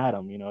coming at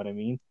them. You know what I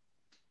mean?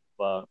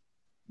 But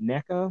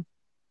NECA,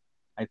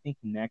 I think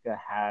NECA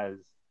has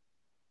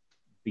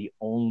the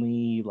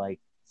only like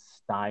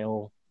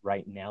style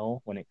right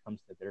now when it comes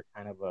to their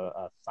kind of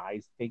a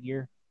size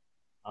figure.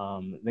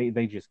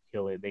 They just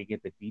kill it. They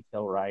get the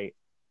detail right.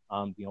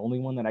 The only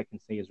one that I can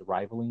say is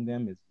rivaling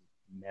them is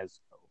Mezco.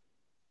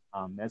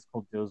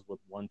 Mezco deals with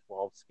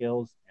 112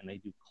 scales, and they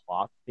do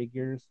cloth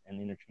figures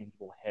and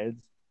interchangeable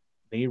heads.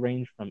 They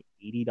range from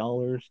 $80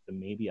 to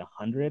maybe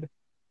 $100,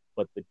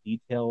 but the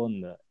detail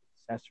and the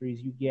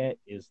accessories you get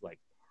is like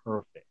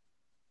perfect.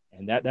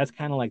 And that's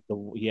kind of like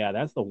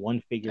that's the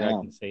one figure I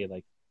can say,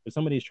 like, if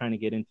somebody's trying to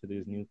get into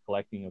this new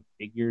collecting of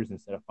figures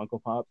instead of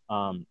Funko Pops,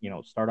 you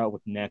know, start out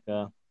with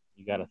NECA.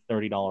 You got a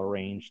 $30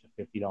 range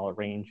to $50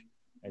 range,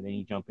 and then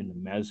you jump into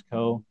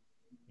Mezco,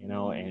 you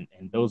know, and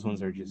those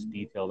ones are just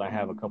detailed. I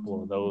have a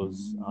couple of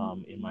those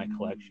in my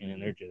collection,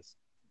 and they're just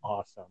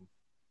awesome,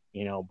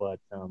 you know. But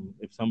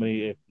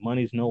if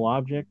money's no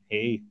object,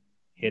 hey,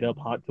 hit up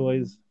Hot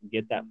Toys,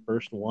 get that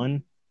first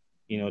one,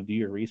 you know, do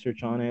your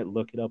research on it,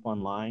 look it up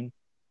online.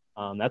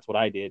 That's what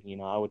I did. You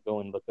know, I would go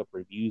and look up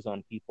reviews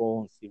on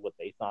people and see what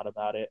they thought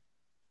about it,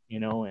 you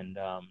know, and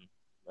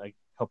like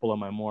a couple of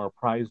my more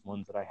prized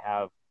ones that I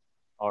have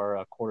are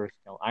a quarter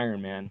scale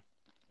Iron Man,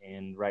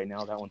 and right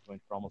now that one's going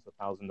for almost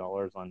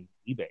 $1,000 on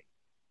eBay,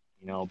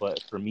 you know.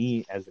 But for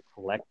me as a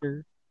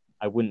collector,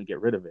 I wouldn't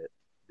get rid of it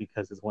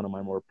because it's one of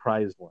my more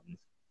prized ones.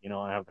 You know,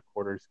 I have the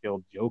quarter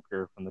scale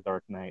Joker from the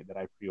Dark Knight that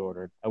I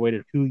pre-ordered. I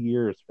waited 2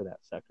 years for that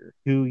sucker.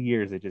 2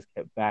 years, it just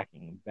kept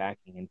backing and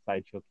backing, and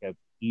Sideshow kept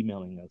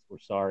emailing us, "We're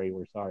sorry,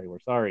 we're sorry, we're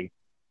sorry."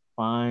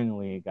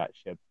 Finally, it got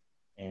shipped,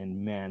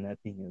 and man, that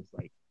thing is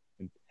like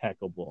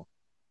impeccable.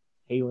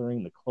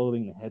 Tailoring, the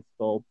clothing, the head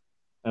sculpt.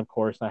 And of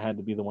course, I had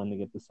to be the one to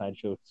get the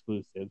Sideshow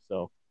exclusive,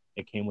 so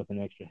it came with an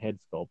extra head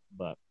sculpt.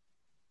 But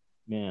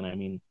man, I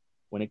mean,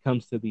 when it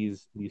comes to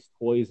these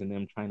toys and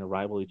them trying to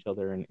rival each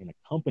other in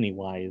a company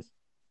wise,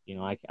 you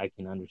know, I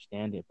can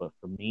understand it. But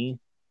for me,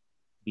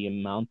 the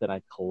amount that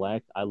I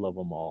collect, I love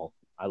them all.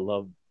 I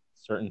love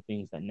certain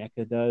things that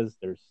NECA does.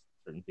 There's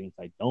certain things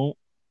I don't.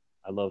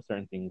 I love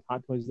certain things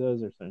Hot Toys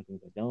does. There's certain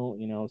things I don't,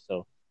 you know.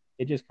 So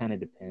it just kind of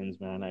depends,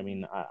 man. I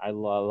mean, I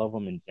love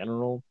them in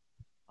general.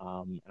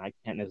 And I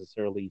can't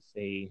necessarily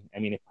say, I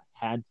mean, if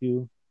I had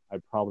to, I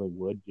probably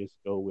would just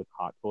go with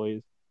Hot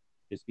Toys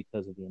just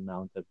because of the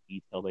amount of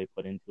detail they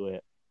put into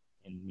it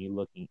and me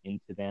looking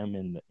into them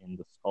and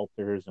the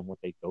sculptors and what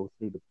they go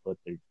through to put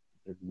their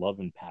love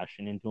and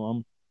passion into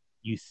them.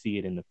 You see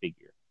it in the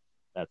figure.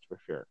 That's for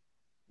sure.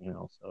 You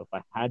know, so if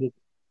I had to,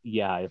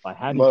 yeah, if I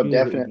had to Well, choose, it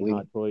would be definitely.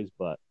 Hot Toys.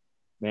 But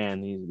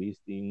man, these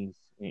things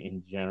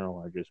in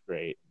general are just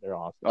great. They're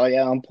awesome. Oh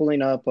yeah, I'm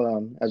pulling up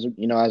as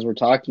you know, as we're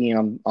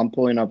talking, I'm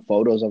pulling up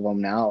photos of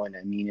them now, and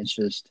I mean it's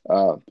just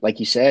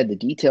like you said, the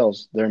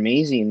details, they're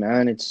amazing,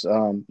 man. It's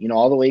you know,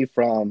 all the way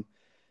from,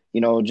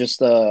 you know, just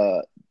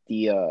the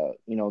you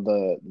know,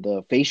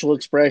 the facial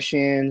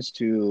expressions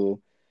to,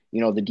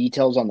 you know, the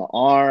details on the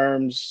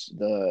arms,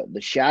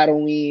 the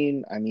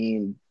shadowing, I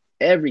mean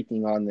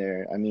everything on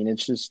there. I mean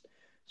it's just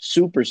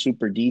super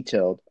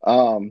detailed.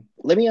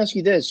 Let me ask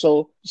you this.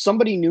 So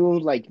somebody new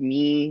like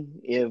me,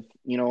 if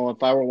you know,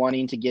 if I were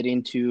wanting to get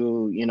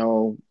into, you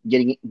know,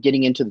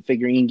 getting into the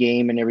figurine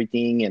game and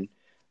everything, and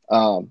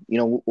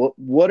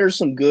What are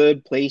some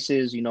good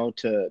places,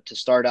 to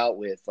start out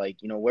with? Like,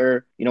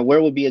 where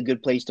would be a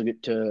good place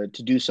to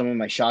do some of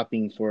my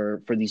shopping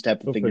for these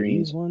type of So for these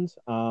figurines? ones,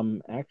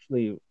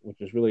 actually,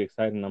 which is really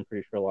exciting, I'm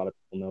pretty sure a lot of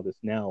people know this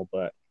now,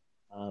 but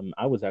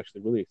I was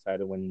actually really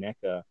excited when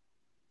NECA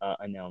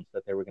announced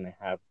that they were going to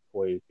have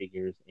toy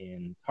figures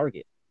in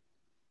Target.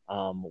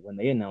 When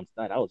they announced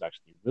that, I was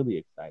actually really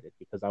excited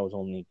because I was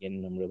only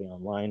getting them really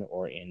online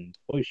or in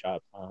toy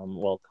shops,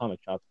 well, comic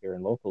shops here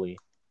and locally.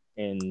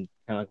 And kind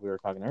of like we were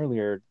talking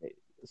earlier,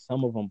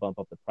 some of them bump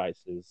up the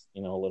prices, a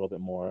little bit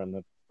more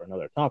on for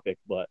another topic,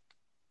 but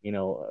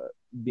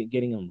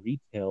getting them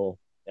retail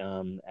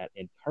at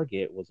in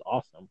Target was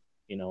awesome.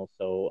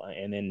 So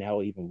and then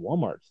now even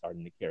Walmart's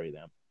starting to carry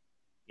them.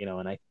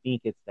 And I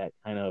think it's that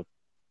kind of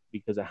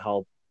because of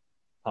how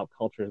pop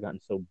culture has gotten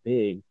so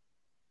big.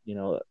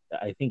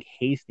 I think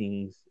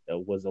Hastings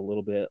was a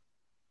little bit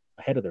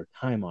ahead of their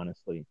time,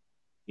 honestly.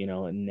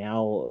 And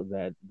now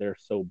that they're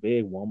so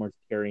big, Walmart's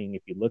carrying,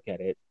 if you look at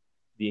it,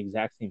 the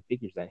exact same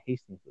figures that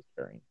Hastings was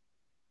carrying.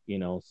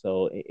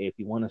 So if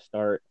you want to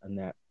start on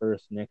that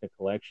first NECA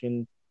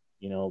collection,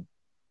 you know,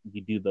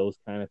 you do those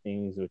kind of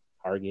things with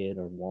Target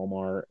or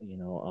Walmart.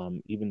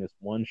 Even this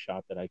one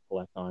shop that I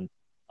collect on,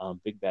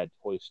 Big Bad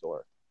Toy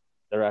Store.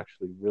 They're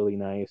actually really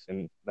nice,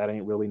 and that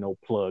ain't really no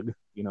plug.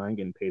 I ain't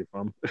getting paid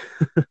from,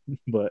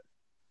 but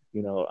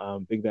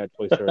Big Bad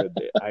Toy Store.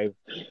 I've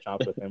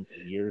shopped with them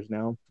for years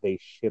now. They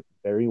ship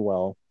very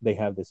well. They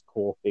have this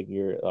cool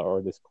figure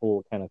or this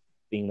cool kind of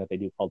thing that they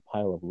do called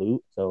pile of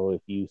loot. So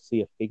if you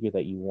see a figure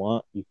that you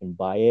want, you can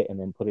buy it and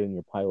then put it in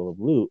your pile of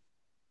loot,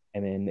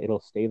 and then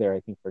it'll stay there,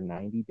 I think, for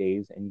 90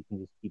 days, and you can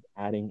just keep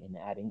adding and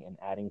adding and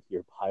adding to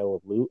your pile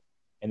of loot,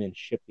 and then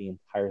ship the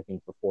entire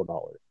thing for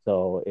 $4.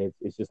 So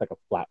it's just like a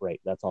flat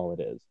rate. That's all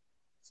it is.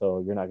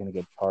 So you're not going to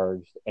get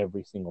charged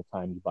every single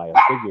time you buy a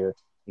figure.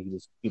 You can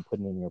just keep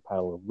putting in your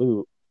pile of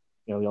loot.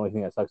 The only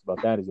thing that sucks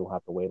about that is you'll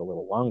have to wait a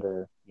little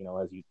longer,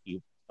 as you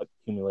keep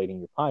accumulating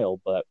your pile.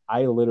 But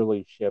I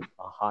literally shipped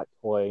a Hot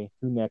Toy,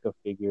 2 NECA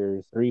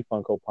figures, 3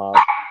 Funko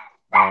Pops,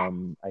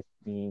 I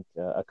think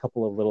a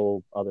couple of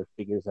little other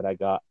figures that I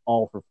got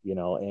all for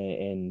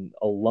and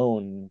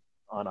alone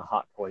on a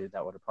Hot Toy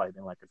that would have probably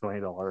been like a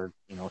 $20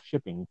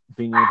 shipping.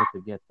 Being able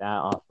to get that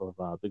off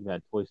of Big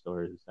Bad Toy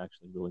Store is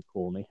actually really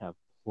cool, and they have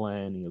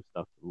plenty of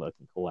stuff to look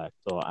and collect.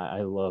 So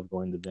I love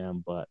going to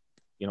them, but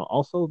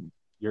also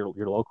your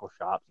local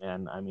shops,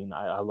 man. I mean,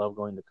 I love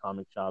going to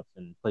comic shops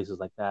and places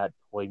like that,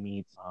 toy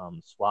meets,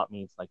 swap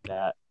meets like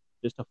that,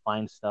 just to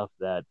find stuff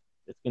that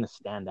it's going to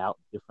stand out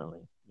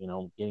differently.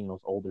 Getting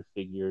those older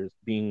figures,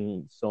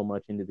 being so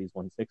much into these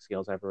 1/6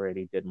 scales, I've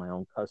already did my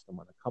own custom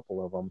on a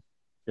couple of them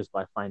just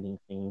by finding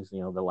things. The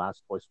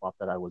last toy swap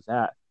that I was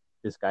at,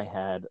 this guy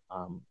had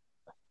a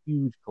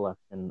huge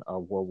collection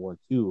of World War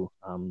II,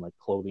 like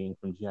clothing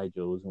from GI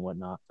Joes and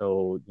whatnot.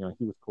 So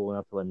he was cool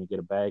enough to let me get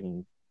a bag,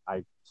 and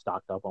I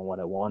stocked up on what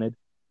I wanted,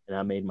 and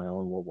I made my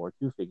own World War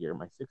II figure,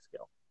 my 6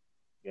 scale.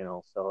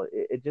 So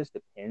it just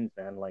depends,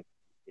 man. Like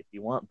if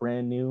you want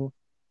brand new,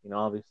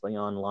 obviously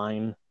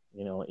online,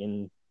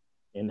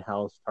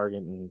 in-house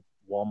Target and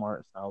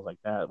Walmart styles like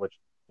that, which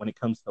when it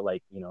comes to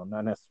like,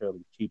 not necessarily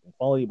cheap in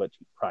quality, but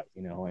cheap price,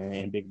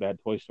 and Big Bad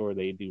Toy Store,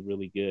 they do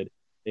really good.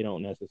 They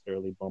don't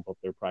necessarily bump up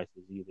their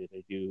prices either.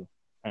 They do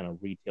kind of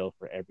retail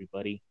for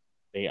everybody.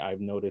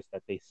 I've noticed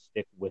that they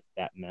stick with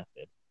that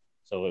method.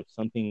 So if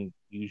something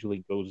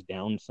usually goes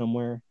down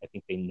somewhere, I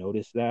think they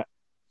notice that.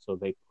 So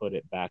they put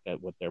it back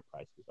at what their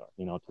prices are,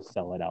 to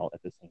sell it out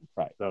at the same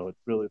price. So it's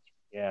really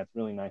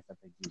nice that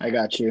they do I that.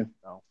 got you.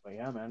 So, but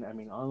yeah, man. I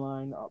mean,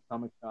 online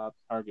comic shops,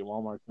 Target,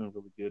 Walmart, doing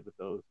really good with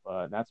those.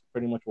 But that's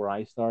pretty much where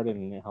I started,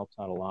 and it helps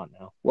out a lot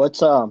now.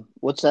 What's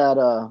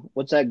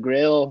that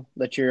grill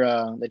that you're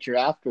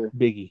after?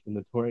 Biggie, the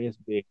Notorious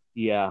Big.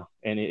 Yeah,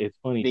 and it's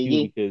funny too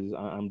Biggie? because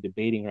I'm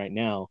debating right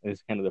now. And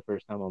it's kind of the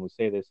first time I'm gonna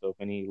say this, so if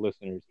any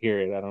listeners hear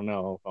it, I don't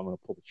know if I'm gonna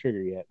pull the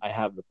trigger yet. I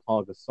have the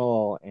Paul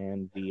Gasol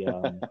and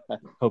the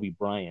Kobe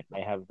Bryant. I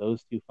have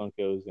those two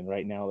Funkos, and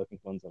right now I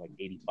think one's at like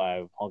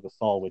 85. Paul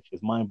Gasol, which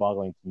is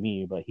mind-boggling to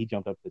me, but he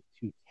jumped up to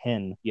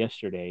 210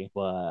 yesterday.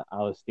 But I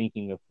was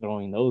thinking of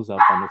throwing those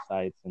up on the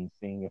sites and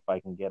seeing if I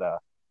can get a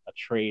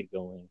trade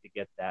going to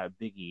get that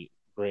Biggie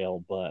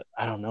Grail, but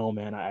I don't know,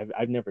 man.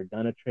 I've never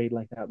done a trade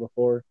like that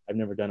before. I've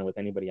never done it with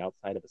anybody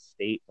outside of a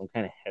state. I'm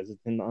kind of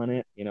hesitant on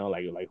it.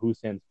 Like who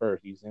sends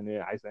first? You send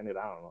it, I send it.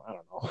 I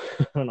don't know.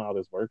 I don't know how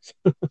this works.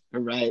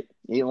 Right.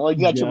 You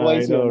got your Yeah, I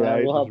boys here, know, man.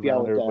 right? We'll Just help you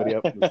out round with everybody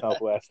up in the that.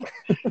 Southwest.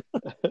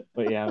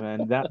 But yeah,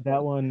 man,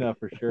 that one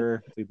for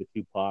sure. See the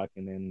Tupac,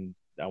 and then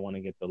I want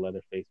to get the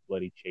Leatherface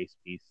Bloody Chase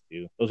piece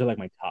too. Those are like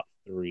my top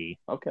three.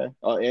 Okay.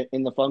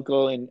 In the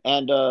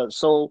Funko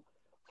so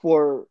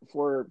for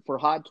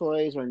Hot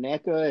Toys or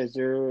NECA,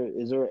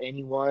 is there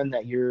anyone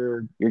that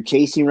you're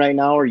chasing right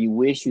now or you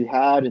wish you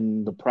had,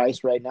 and the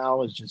price right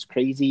now is just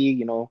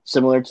crazy,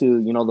 similar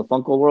to, the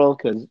Funko world?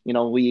 Because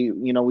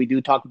we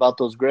do talk about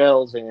those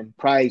grails and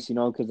price,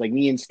 because like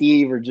me and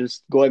Steve are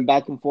just going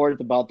back and forth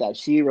about that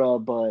Shira,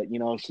 but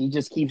she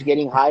just keeps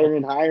getting higher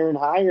and higher and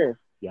higher.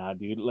 Yeah,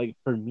 dude. Like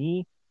for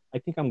me, I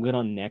think I'm good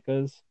on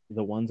NECAs.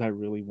 The ones I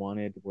really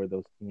wanted were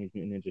those Teenage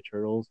Mutant Ninja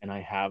Turtles, and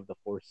I have the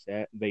four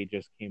set. They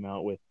just came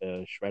out with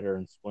the Shredder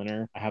and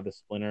Splinter. I have the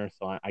Splinter,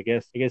 so I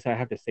guess I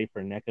have to say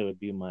for NECA would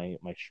be my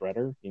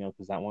Shredder,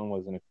 because that one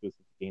was an exclusive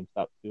to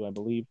GameStop too, I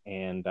believe,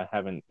 and I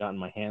haven't gotten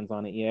my hands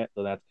on it yet.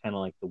 So that's kind of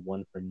like the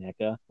one for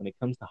NECA. When it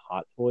comes to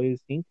Hot Toys,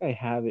 I think I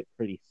have it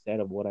pretty set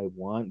of what I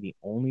want. The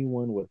only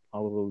one would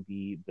probably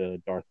be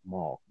the Darth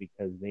Maul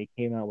because they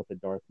came out with the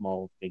Darth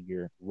Maul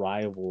figure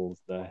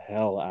rivals the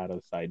hell out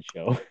of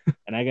Sideshow.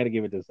 And I got to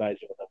give it to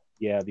Sideshow.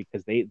 Yeah,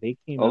 because they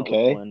came out with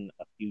Okay. one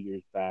a few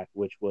years back,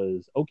 which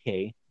was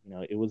okay.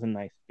 It was a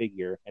nice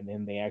figure, and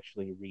then they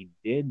actually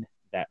redid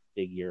that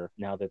figure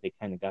now that they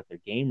kind of got their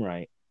game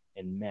right.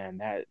 And man,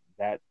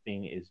 that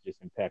thing is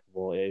just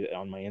impeccable.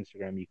 On my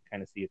Instagram, you can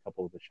kind of see a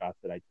couple of the shots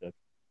that I took.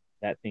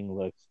 That thing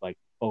looks like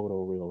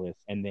photorealist.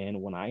 And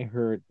then when I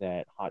heard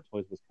that Hot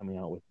Toys was coming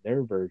out with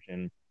their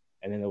version,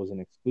 and then there was an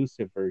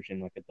exclusive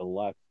version, like a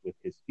deluxe with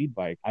his speed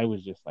bike, I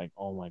was just like,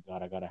 oh my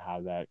god, I gotta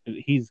have that.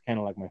 He's kind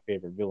of like my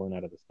favorite villain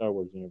out of the Star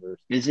Wars universe.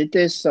 Is it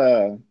this?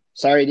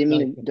 Sorry, No,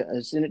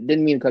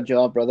 didn't mean to cut you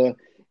off, brother.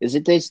 Is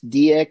it this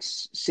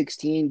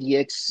DX16,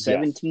 yes, yeah,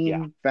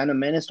 DX17 Phantom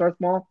Menace Darth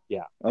Maul?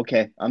 yeah.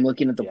 Okay, I'm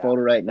looking at the Yeah,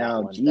 photo right that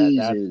now. one.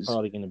 That's Jesus.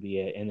 probably going to be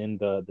it. And then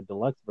the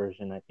deluxe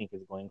version, I think,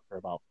 is going for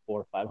about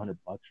 400 or 500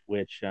 bucks.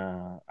 Which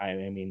I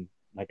mean,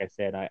 like I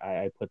said,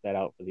 I put that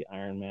out for the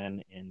Iron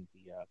Man and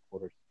the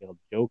quarter scale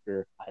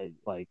Joker. I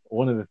like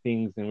one of the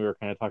things, and we were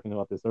kind of talking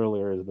about this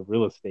earlier, is the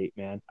real estate,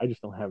 man. I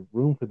just don't have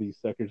room for these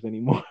suckers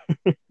anymore.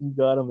 You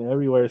got them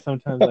everywhere.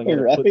 Sometimes I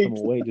gotta put some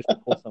Right. away just to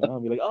pull some out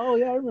and be like, oh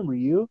yeah, I remember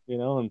you,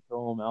 and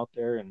throw them out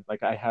there. And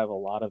like I have a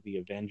lot of the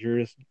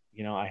Avengers.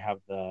 I have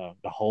the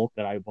Hulk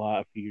that I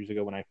bought a few years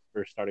ago when I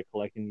first started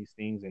collecting these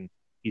things, and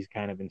he's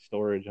kind of in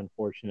storage,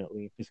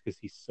 unfortunately, just because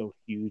he's so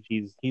huge.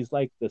 He's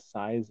like the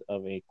size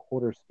of a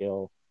quarter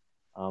scale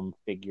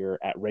figure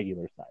at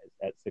regular size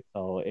at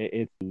 6'0".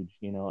 It's huge,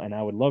 and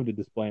I would love to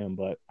display him,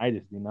 but I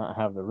just do not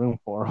have the room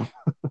for him.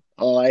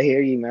 Oh, I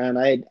hear you, man.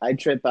 I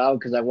trip out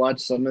because I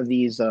watch some of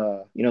these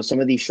some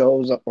of these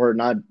shows, or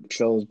not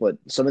shows, but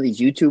some of these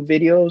YouTube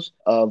videos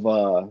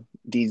of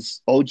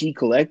these OG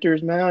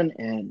collectors, man,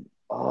 and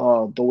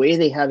oh, the way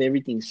they have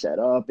everything set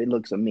up, it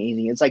looks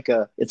amazing. It's like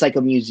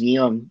a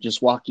museum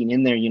just walking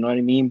in there, you know what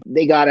I mean?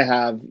 They gotta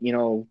have,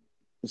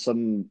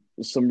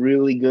 some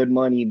really good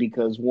money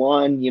because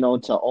one,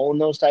 to own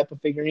those type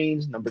of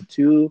figurines, number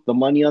two, the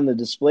money on the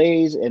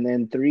displays, and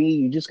then three,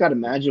 you just got to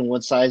imagine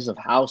what size of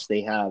house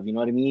they have, you know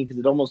what I mean? Because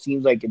it almost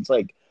seems like it's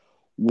like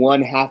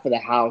one half of the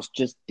house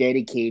just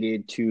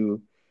dedicated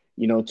to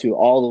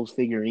all those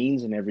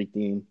figurines and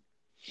everything,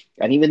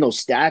 and even those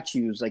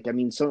statues. Like, I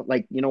mean, so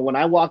like, when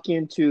I walk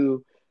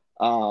into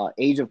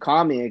Age of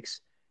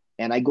Comics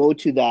and I go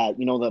to that,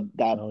 the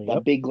that Oh, that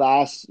yep. big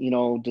glass,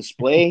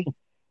 display.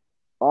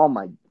 Oh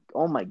my,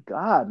 oh my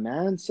God,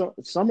 man! So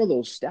some of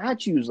those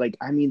statues, like,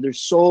 I mean,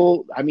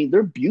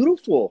 they're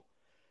beautiful,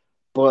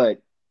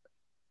 but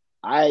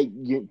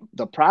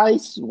the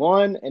price,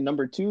 one, and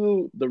number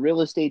two, the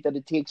real estate that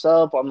it takes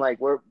up. I'm like,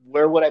 where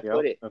would I Yep,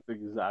 put it? that's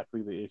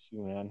exactly the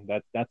issue, man.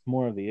 That's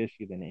more of the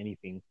issue than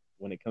anything.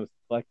 When it comes to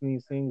collecting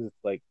these things,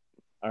 it's like,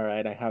 all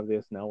right, I have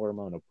this now. Where am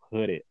I gonna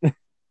put it?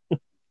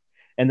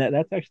 And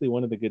that's actually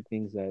one of the good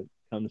things that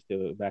comes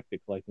to back to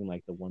collecting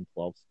like the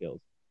 112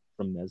 scales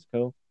from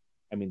Mezco.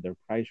 I mean, their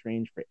price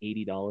range for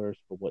 $80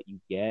 for what you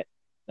get,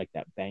 like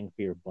that bang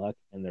for your buck,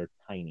 and they're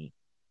tiny.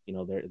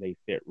 They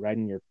fit right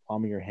in your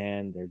palm of your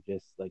hand. They're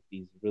just like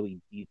these really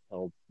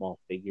detailed small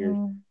figures.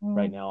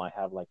 Right now, I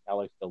have like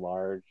Alex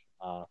DeLarge,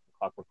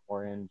 Clockwork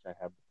Orange. I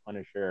have the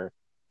Punisher,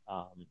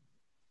 um,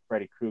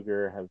 Freddy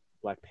Krueger. I have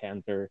Black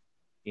Panther.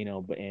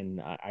 But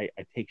and I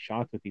take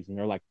shots with these, and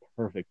they're like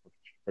perfect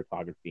for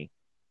photography.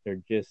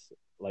 They're just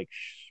like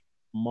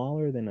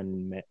smaller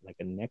than like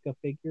a NECA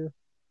figure,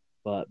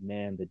 but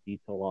man, the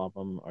detail of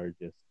them are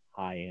just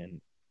high end,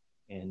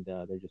 and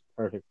they're just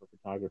perfect for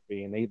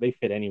photography, and they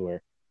fit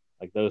anywhere.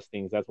 Like those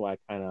things. That's why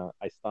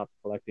I stopped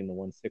collecting the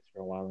 1/6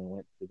 for a while and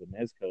went to the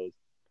Mezcos,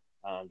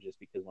 just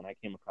because when I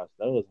came across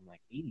those, I'm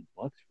like, $80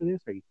 for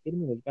this? Are you kidding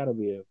me? There's got to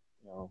be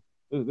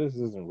this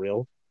isn't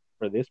real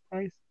for this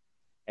price.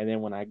 And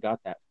then when I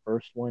got that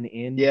first one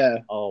in, Yeah.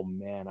 oh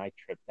man, I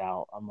tripped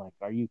out. I'm like,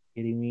 are you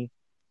kidding me?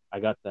 I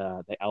got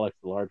the Alex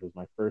Large was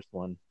my first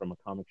one from a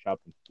comic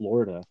shop in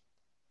Florida.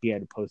 He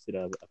had posted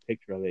a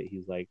picture of it.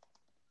 He's like,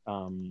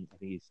 I think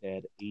he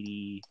said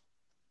 80,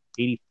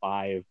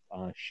 85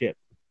 shipped.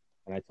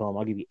 And I told him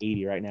I'll give you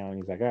 80 right now. And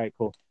he's like, all right,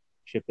 cool.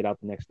 Shipped it out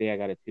the next day. I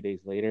got it 2 days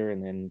later,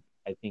 and then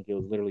I think it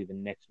was literally the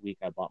next week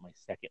I bought my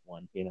second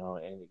one.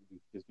 And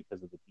just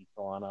because of the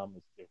detail on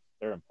them,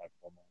 they're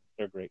impeccable, man.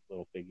 They're great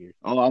little figures.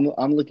 Oh,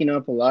 I'm looking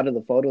up a lot of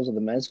the photos of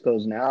the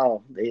Mezcos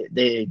now.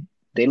 They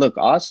look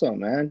awesome,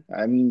 man.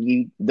 I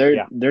mean,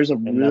 Yeah, there's a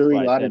and that's really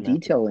why I lot said, of man, for the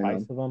detail in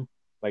price them. of them,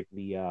 like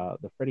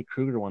the Freddy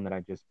Krueger one that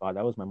I just bought,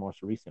 that was my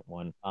most recent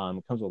one.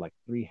 It comes with like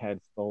three head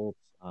sculpts,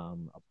 a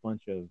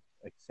bunch of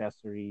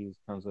accessories,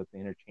 comes with the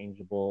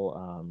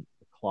interchangeable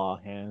the claw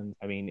hands.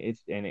 I mean,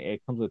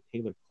 it comes with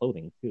tailored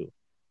clothing too.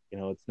 You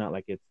know, it's not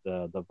like it's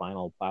the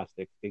vinyl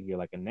plastic figure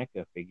like a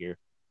NECA figure.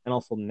 And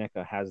also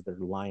NECA has their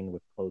line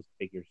with closed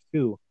figures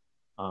too.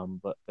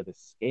 But for the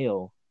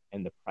scale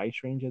and the price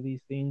range of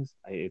these things,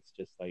 it's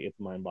just like it's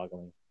mind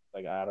boggling.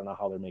 Like I don't know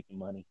how they're making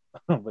money,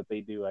 but they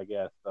do, I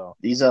guess. So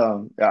These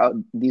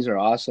are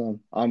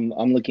awesome. I'm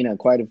looking at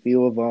quite a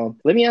few of them.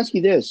 Let me ask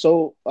you this.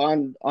 So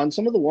on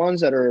some of the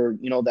ones that are,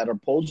 that are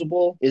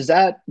posable, is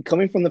that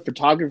coming from the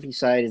photography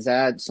side, is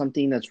that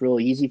something that's real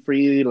easy for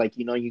you? Like,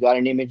 you got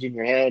an image in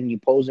your head and you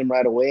pose them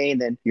right away and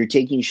then you're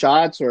taking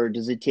shots, or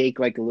does it take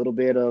like a little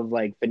bit of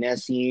like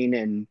finessing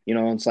and,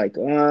 it's like,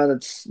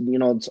 that's,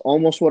 it's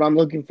almost what I'm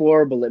looking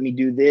for, but let me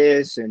do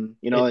this. And,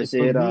 for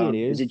me it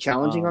is is it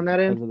challenging on that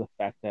because end? of the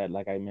fact that,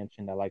 like I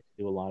mentioned, I like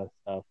to do a lot of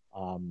stuff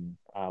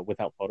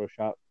without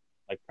Photoshop,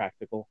 like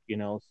practical,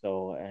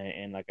 So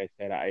and like I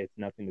said, it's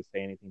nothing to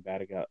say anything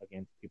bad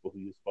against people who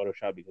use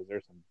Photoshop, because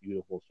there's some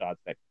beautiful shots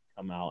that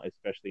come out,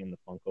 especially in the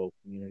Funko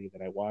community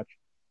that I watch.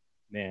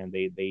 Man,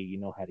 they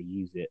know how to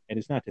use it. And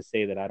it's not to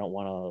say that I don't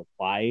want to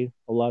apply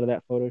a lot of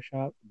that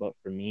Photoshop, but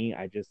for me,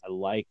 I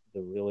like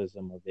the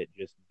realism of it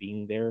just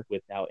being there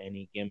without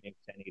any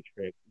gimmicks, any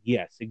tricks.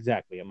 Yes,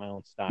 exactly, at my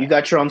own You style.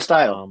 got your own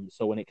style.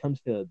 So when it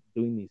comes to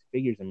doing these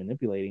figures and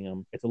manipulating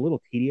them, it's a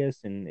little tedious,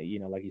 and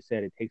like you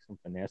said, it takes some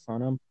finesse on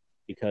them,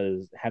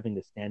 because having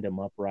to stand them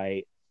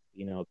upright,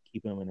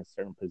 keep them in a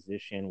certain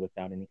position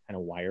without any kind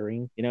of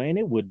wiring, and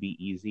it would be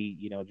easy,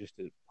 just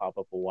to pop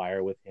up a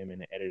wire with him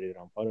and edit it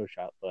on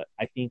Photoshop. But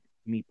I think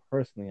me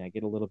personally, I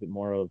get a little bit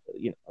more of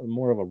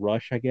a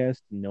rush, I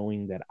guess,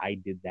 knowing that I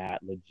did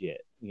that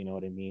legit. You know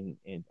what I mean?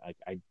 And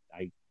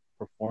I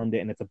performed it,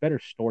 and it's a better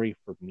story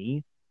for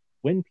me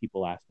when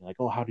people ask me like,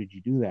 "Oh, how did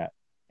you do that?"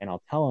 And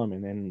I'll tell them,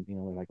 and then they're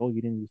like, "Oh,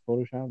 you didn't use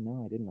Photoshop?"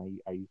 No, I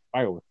didn't. I used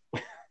fireworks.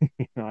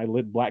 I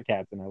lit black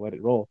cats and I let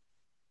it roll.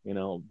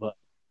 But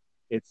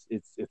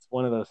it's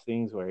one of those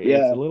things where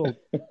Yeah.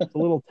 it's a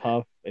little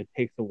tough. It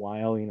takes a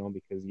while,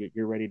 because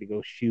you're ready to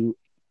go shoot,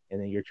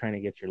 and then you're trying to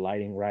get your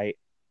lighting right,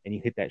 and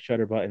you hit that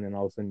shutter button, and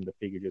all of a sudden the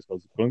figure just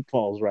goes blink,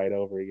 falls right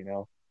over.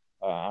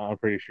 I'm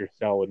pretty sure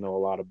Sal would know a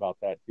lot about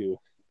that too,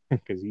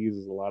 because he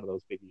uses a lot of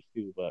those figures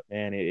too. But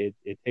man, it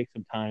takes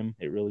some time.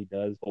 It really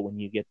does. But when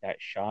you get that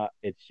shot,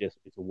 it's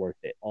worth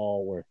it.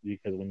 All worth it.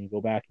 Because when you go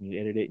back and you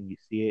edit it and you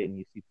see it and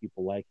you see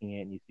people liking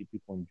it and you see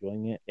people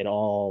enjoying it, it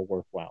all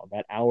worthwhile.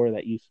 That hour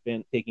that you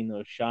spent taking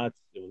those shots,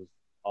 it was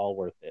all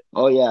worth it.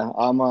 Oh yeah,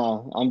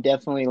 I'm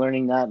definitely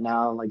learning that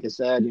now. Like I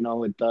said,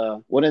 with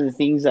one of the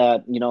things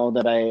that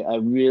that I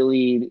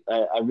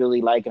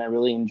really like and I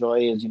really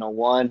enjoy is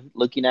one,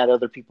 looking at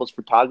other people's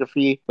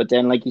photography, but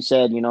then like you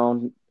said,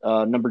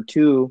 number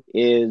two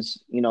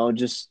is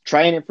just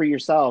trying it for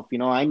yourself.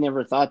 I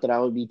never thought that I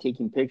would be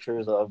taking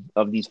pictures of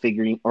these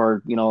figurine,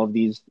 or of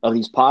these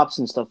pops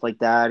and stuff like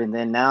that, and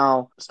then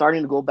now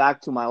starting to go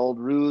back to my old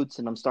roots,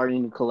 and I'm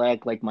starting to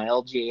collect like my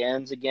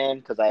LJNs again,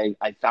 because I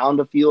found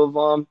a few of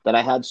them that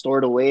I had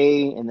stored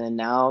away, and then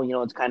now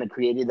it's kind of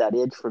created that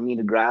itch for me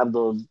to grab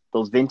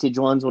those vintage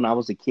ones when I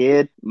was a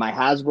kid. My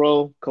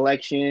Hasbro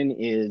collection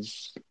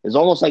is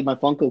almost like my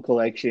Funko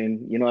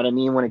collection. You know what I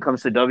mean, when it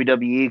comes to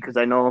WWE, because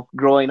I know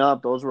growing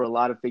up those were a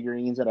lot of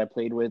figurines that I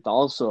played with.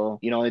 Also,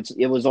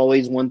 it was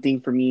always one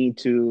thing for me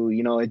to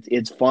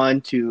it's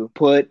fun to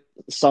put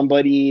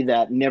somebody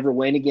that never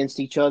went against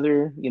each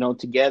other,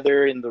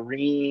 together in the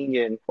ring,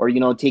 and or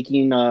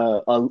taking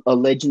a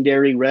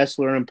legendary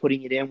wrestler and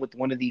putting it in with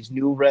one of these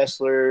new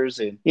wrestlers,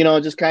 and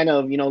just kind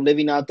of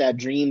living out that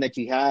dream that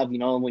you have,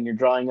 when you're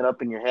drawing it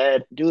up in your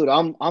head. Dude,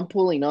 I'm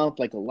pulling up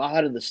like a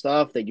lot of the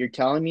stuff that you're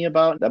telling me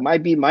about. That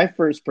might be my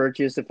first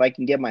purchase if I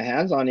can get my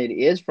hands on it.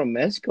 Is from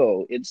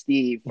Mezco. It's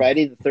the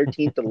Friday the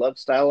 13th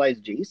Deluxe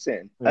stylized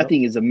Jason. That Yep.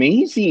 thing is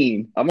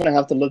amazing. I'm gonna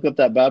have to look up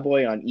that bad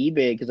boy on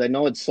eBay because I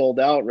know it's sold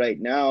out right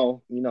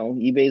now.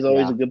 eBay is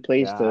always Yeah, a good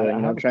place yeah. to I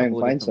have a try and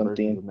couple of find different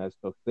versions something. of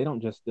Mezco. They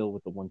don't just deal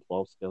with the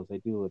 112 scales; they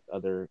deal with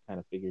other kind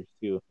of figures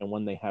too. And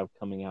one they have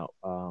coming out,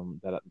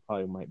 that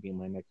probably might be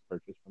my next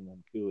purchase from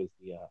them too, is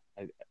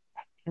I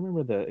can't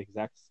remember the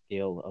exact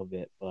scale of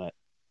it, but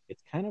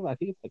it's kind of, I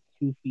think it's like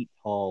 2 feet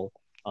tall,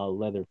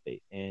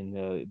 Leatherface, and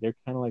they're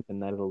kind of like the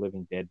Night of the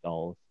Living Dead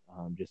dolls,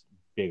 just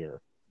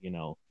bigger.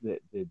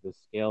 The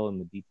scale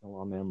and the detail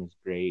on them is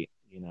great.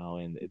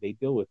 And they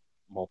deal with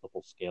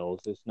multiple scales.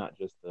 It's not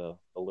just the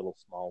little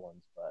small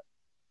ones, but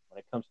when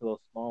it comes to those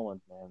small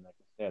ones, man, like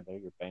I said, they're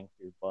your bang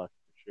for your buck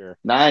for sure.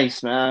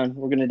 Nice, man.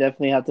 We're gonna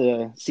definitely have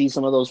to see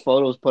some of those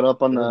photos put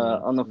up on the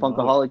Sure, man. No,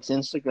 Funkaholics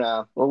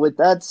Instagram. Well, with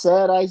that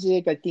said,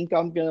 Isaac, I think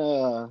I'm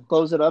gonna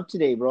close it up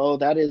today, bro.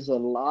 That is a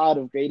lot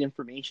of great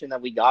information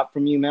that we got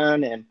from you,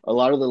 man, and a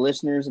lot of the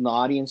listeners and the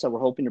audience that we're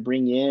hoping to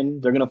bring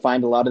in, they're gonna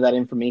find a lot of that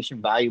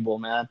information valuable,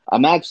 man.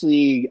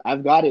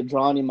 I've got it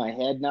drawn in my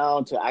head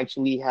now to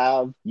actually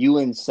have you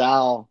and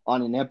Sal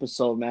on an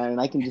episode, man,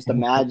 and I can just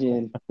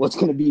imagine what's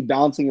gonna be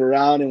bouncing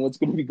around and what's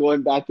gonna be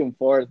going back and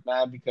forth,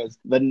 man, because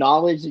the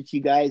knowledge knowledge that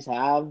you guys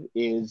have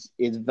is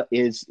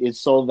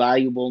so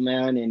valuable,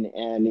 man, and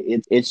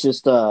it's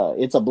just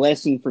it's a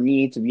blessing for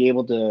me to be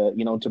able to,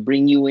 you know, to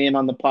bring you in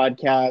on the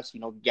podcast, you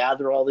know,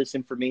 gather all this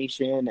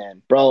information.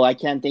 And bro, I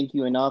can't thank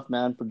you enough,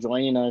 man, for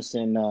joining us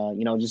and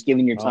you know, just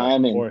giving your Oh, of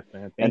time course,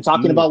 man. and Thank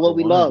talking you about for what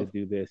we wanting to love.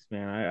 do this,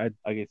 man.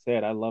 Like I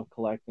said, I love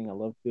collecting. I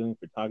love doing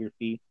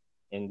photography,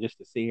 and just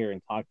to sit here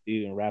and talk to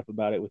you and rap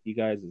about it with you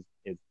guys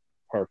is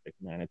perfect,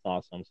 man. It's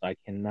awesome. So I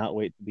cannot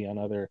wait to be on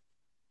other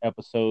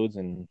episodes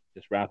and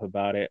just rap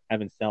about it.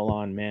 Having Cell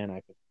on,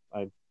 man,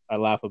 I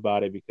laugh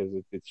about it because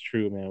it's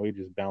true, man. We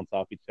just bounce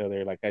off each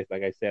other. Like I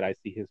said, I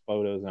see his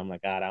photos and I'm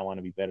like, God, I want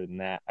to be better than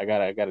that. I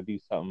gotta do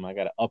something. I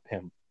gotta up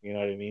him. You know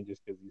what I mean?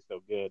 Just because he's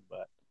so good.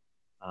 But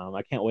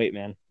I can't wait,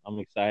 man. I'm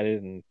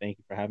excited, and thank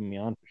you for having me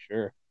on for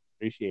sure.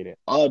 Appreciate it.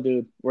 Oh,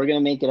 dude, we're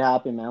gonna make it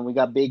happen, man. We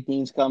got big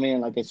things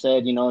coming. Like I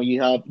said, you know, you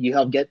help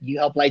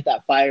light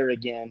that fire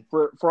again.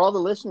 For all the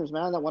listeners,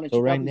 man, that want to So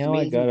check right out these now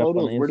I amazing got up on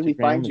photos, where do we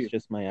find Instagram. It's you?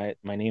 just my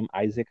name,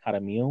 Isaac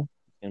Jaramillo.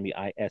 It's gonna be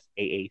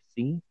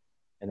ISAAC,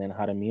 and then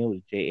Jaramillo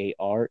is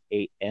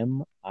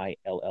JARAMILLO.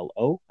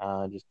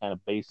 Just kind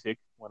of basic.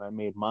 When I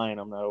made mine,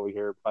 I'm not over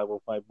here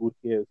 505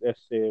 Burques,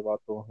 Este,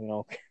 Vato, you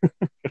know,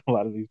 a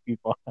lot of these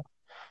people.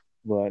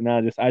 But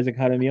no, just Isaac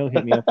Jaramillo,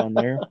 hit me up on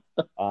there.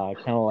 Kind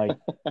of like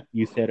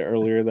you said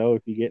earlier, though,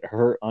 if you get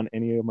hurt on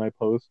any of my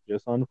posts,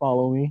 just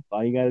unfollow me.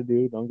 All you got to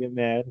do. Don't get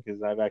mad,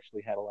 because I've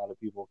actually had a lot of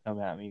people come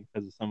at me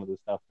because of some of the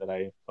stuff that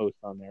I post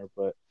on there.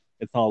 But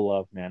it's all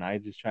love, man. I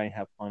just try and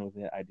have fun with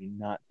it. I do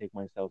not take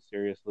myself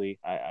seriously.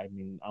 I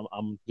mean,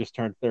 I'm just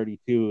turned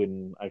 32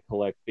 and I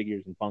collect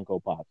figures and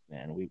Funko Pops,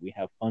 man. We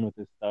have fun with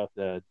this stuff.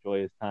 The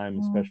joyous time,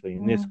 especially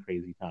in this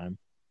crazy time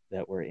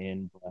that we're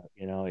in. But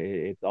you know,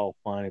 it's all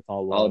fun, it's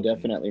all Oh, love, and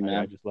definitely, I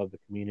man. just love the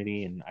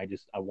community, and I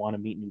want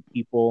to meet new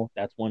people.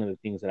 That's one of the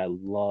things that I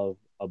love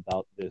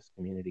about this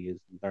community is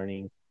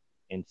learning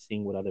and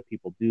seeing what other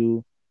people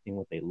do, seeing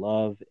what they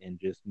love, and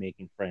just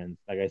making friends.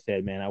 Like I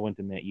said, man, I wouldn't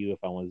have met you if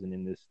I wasn't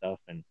in this stuff,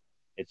 and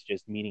it's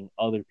just meeting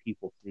other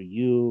people through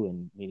you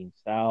and meeting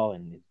Sal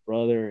and his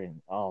brother,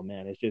 and oh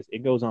man, it's just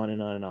it goes on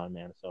and on and on,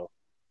 man. So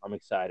I'm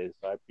excited.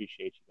 So I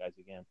appreciate you guys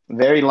again.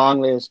 Very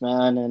long list,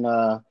 man.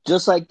 And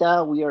just like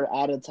that, we are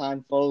out of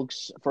time,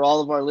 folks. For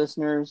all of our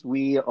listeners,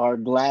 we are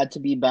glad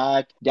to be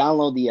back.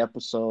 Download the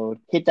episode,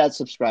 hit that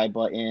subscribe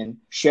button,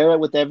 share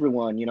it with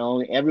everyone. You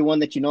know, everyone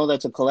that you know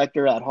that's a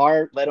collector at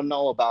heart, let them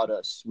know about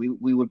us.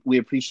 We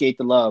appreciate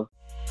the love.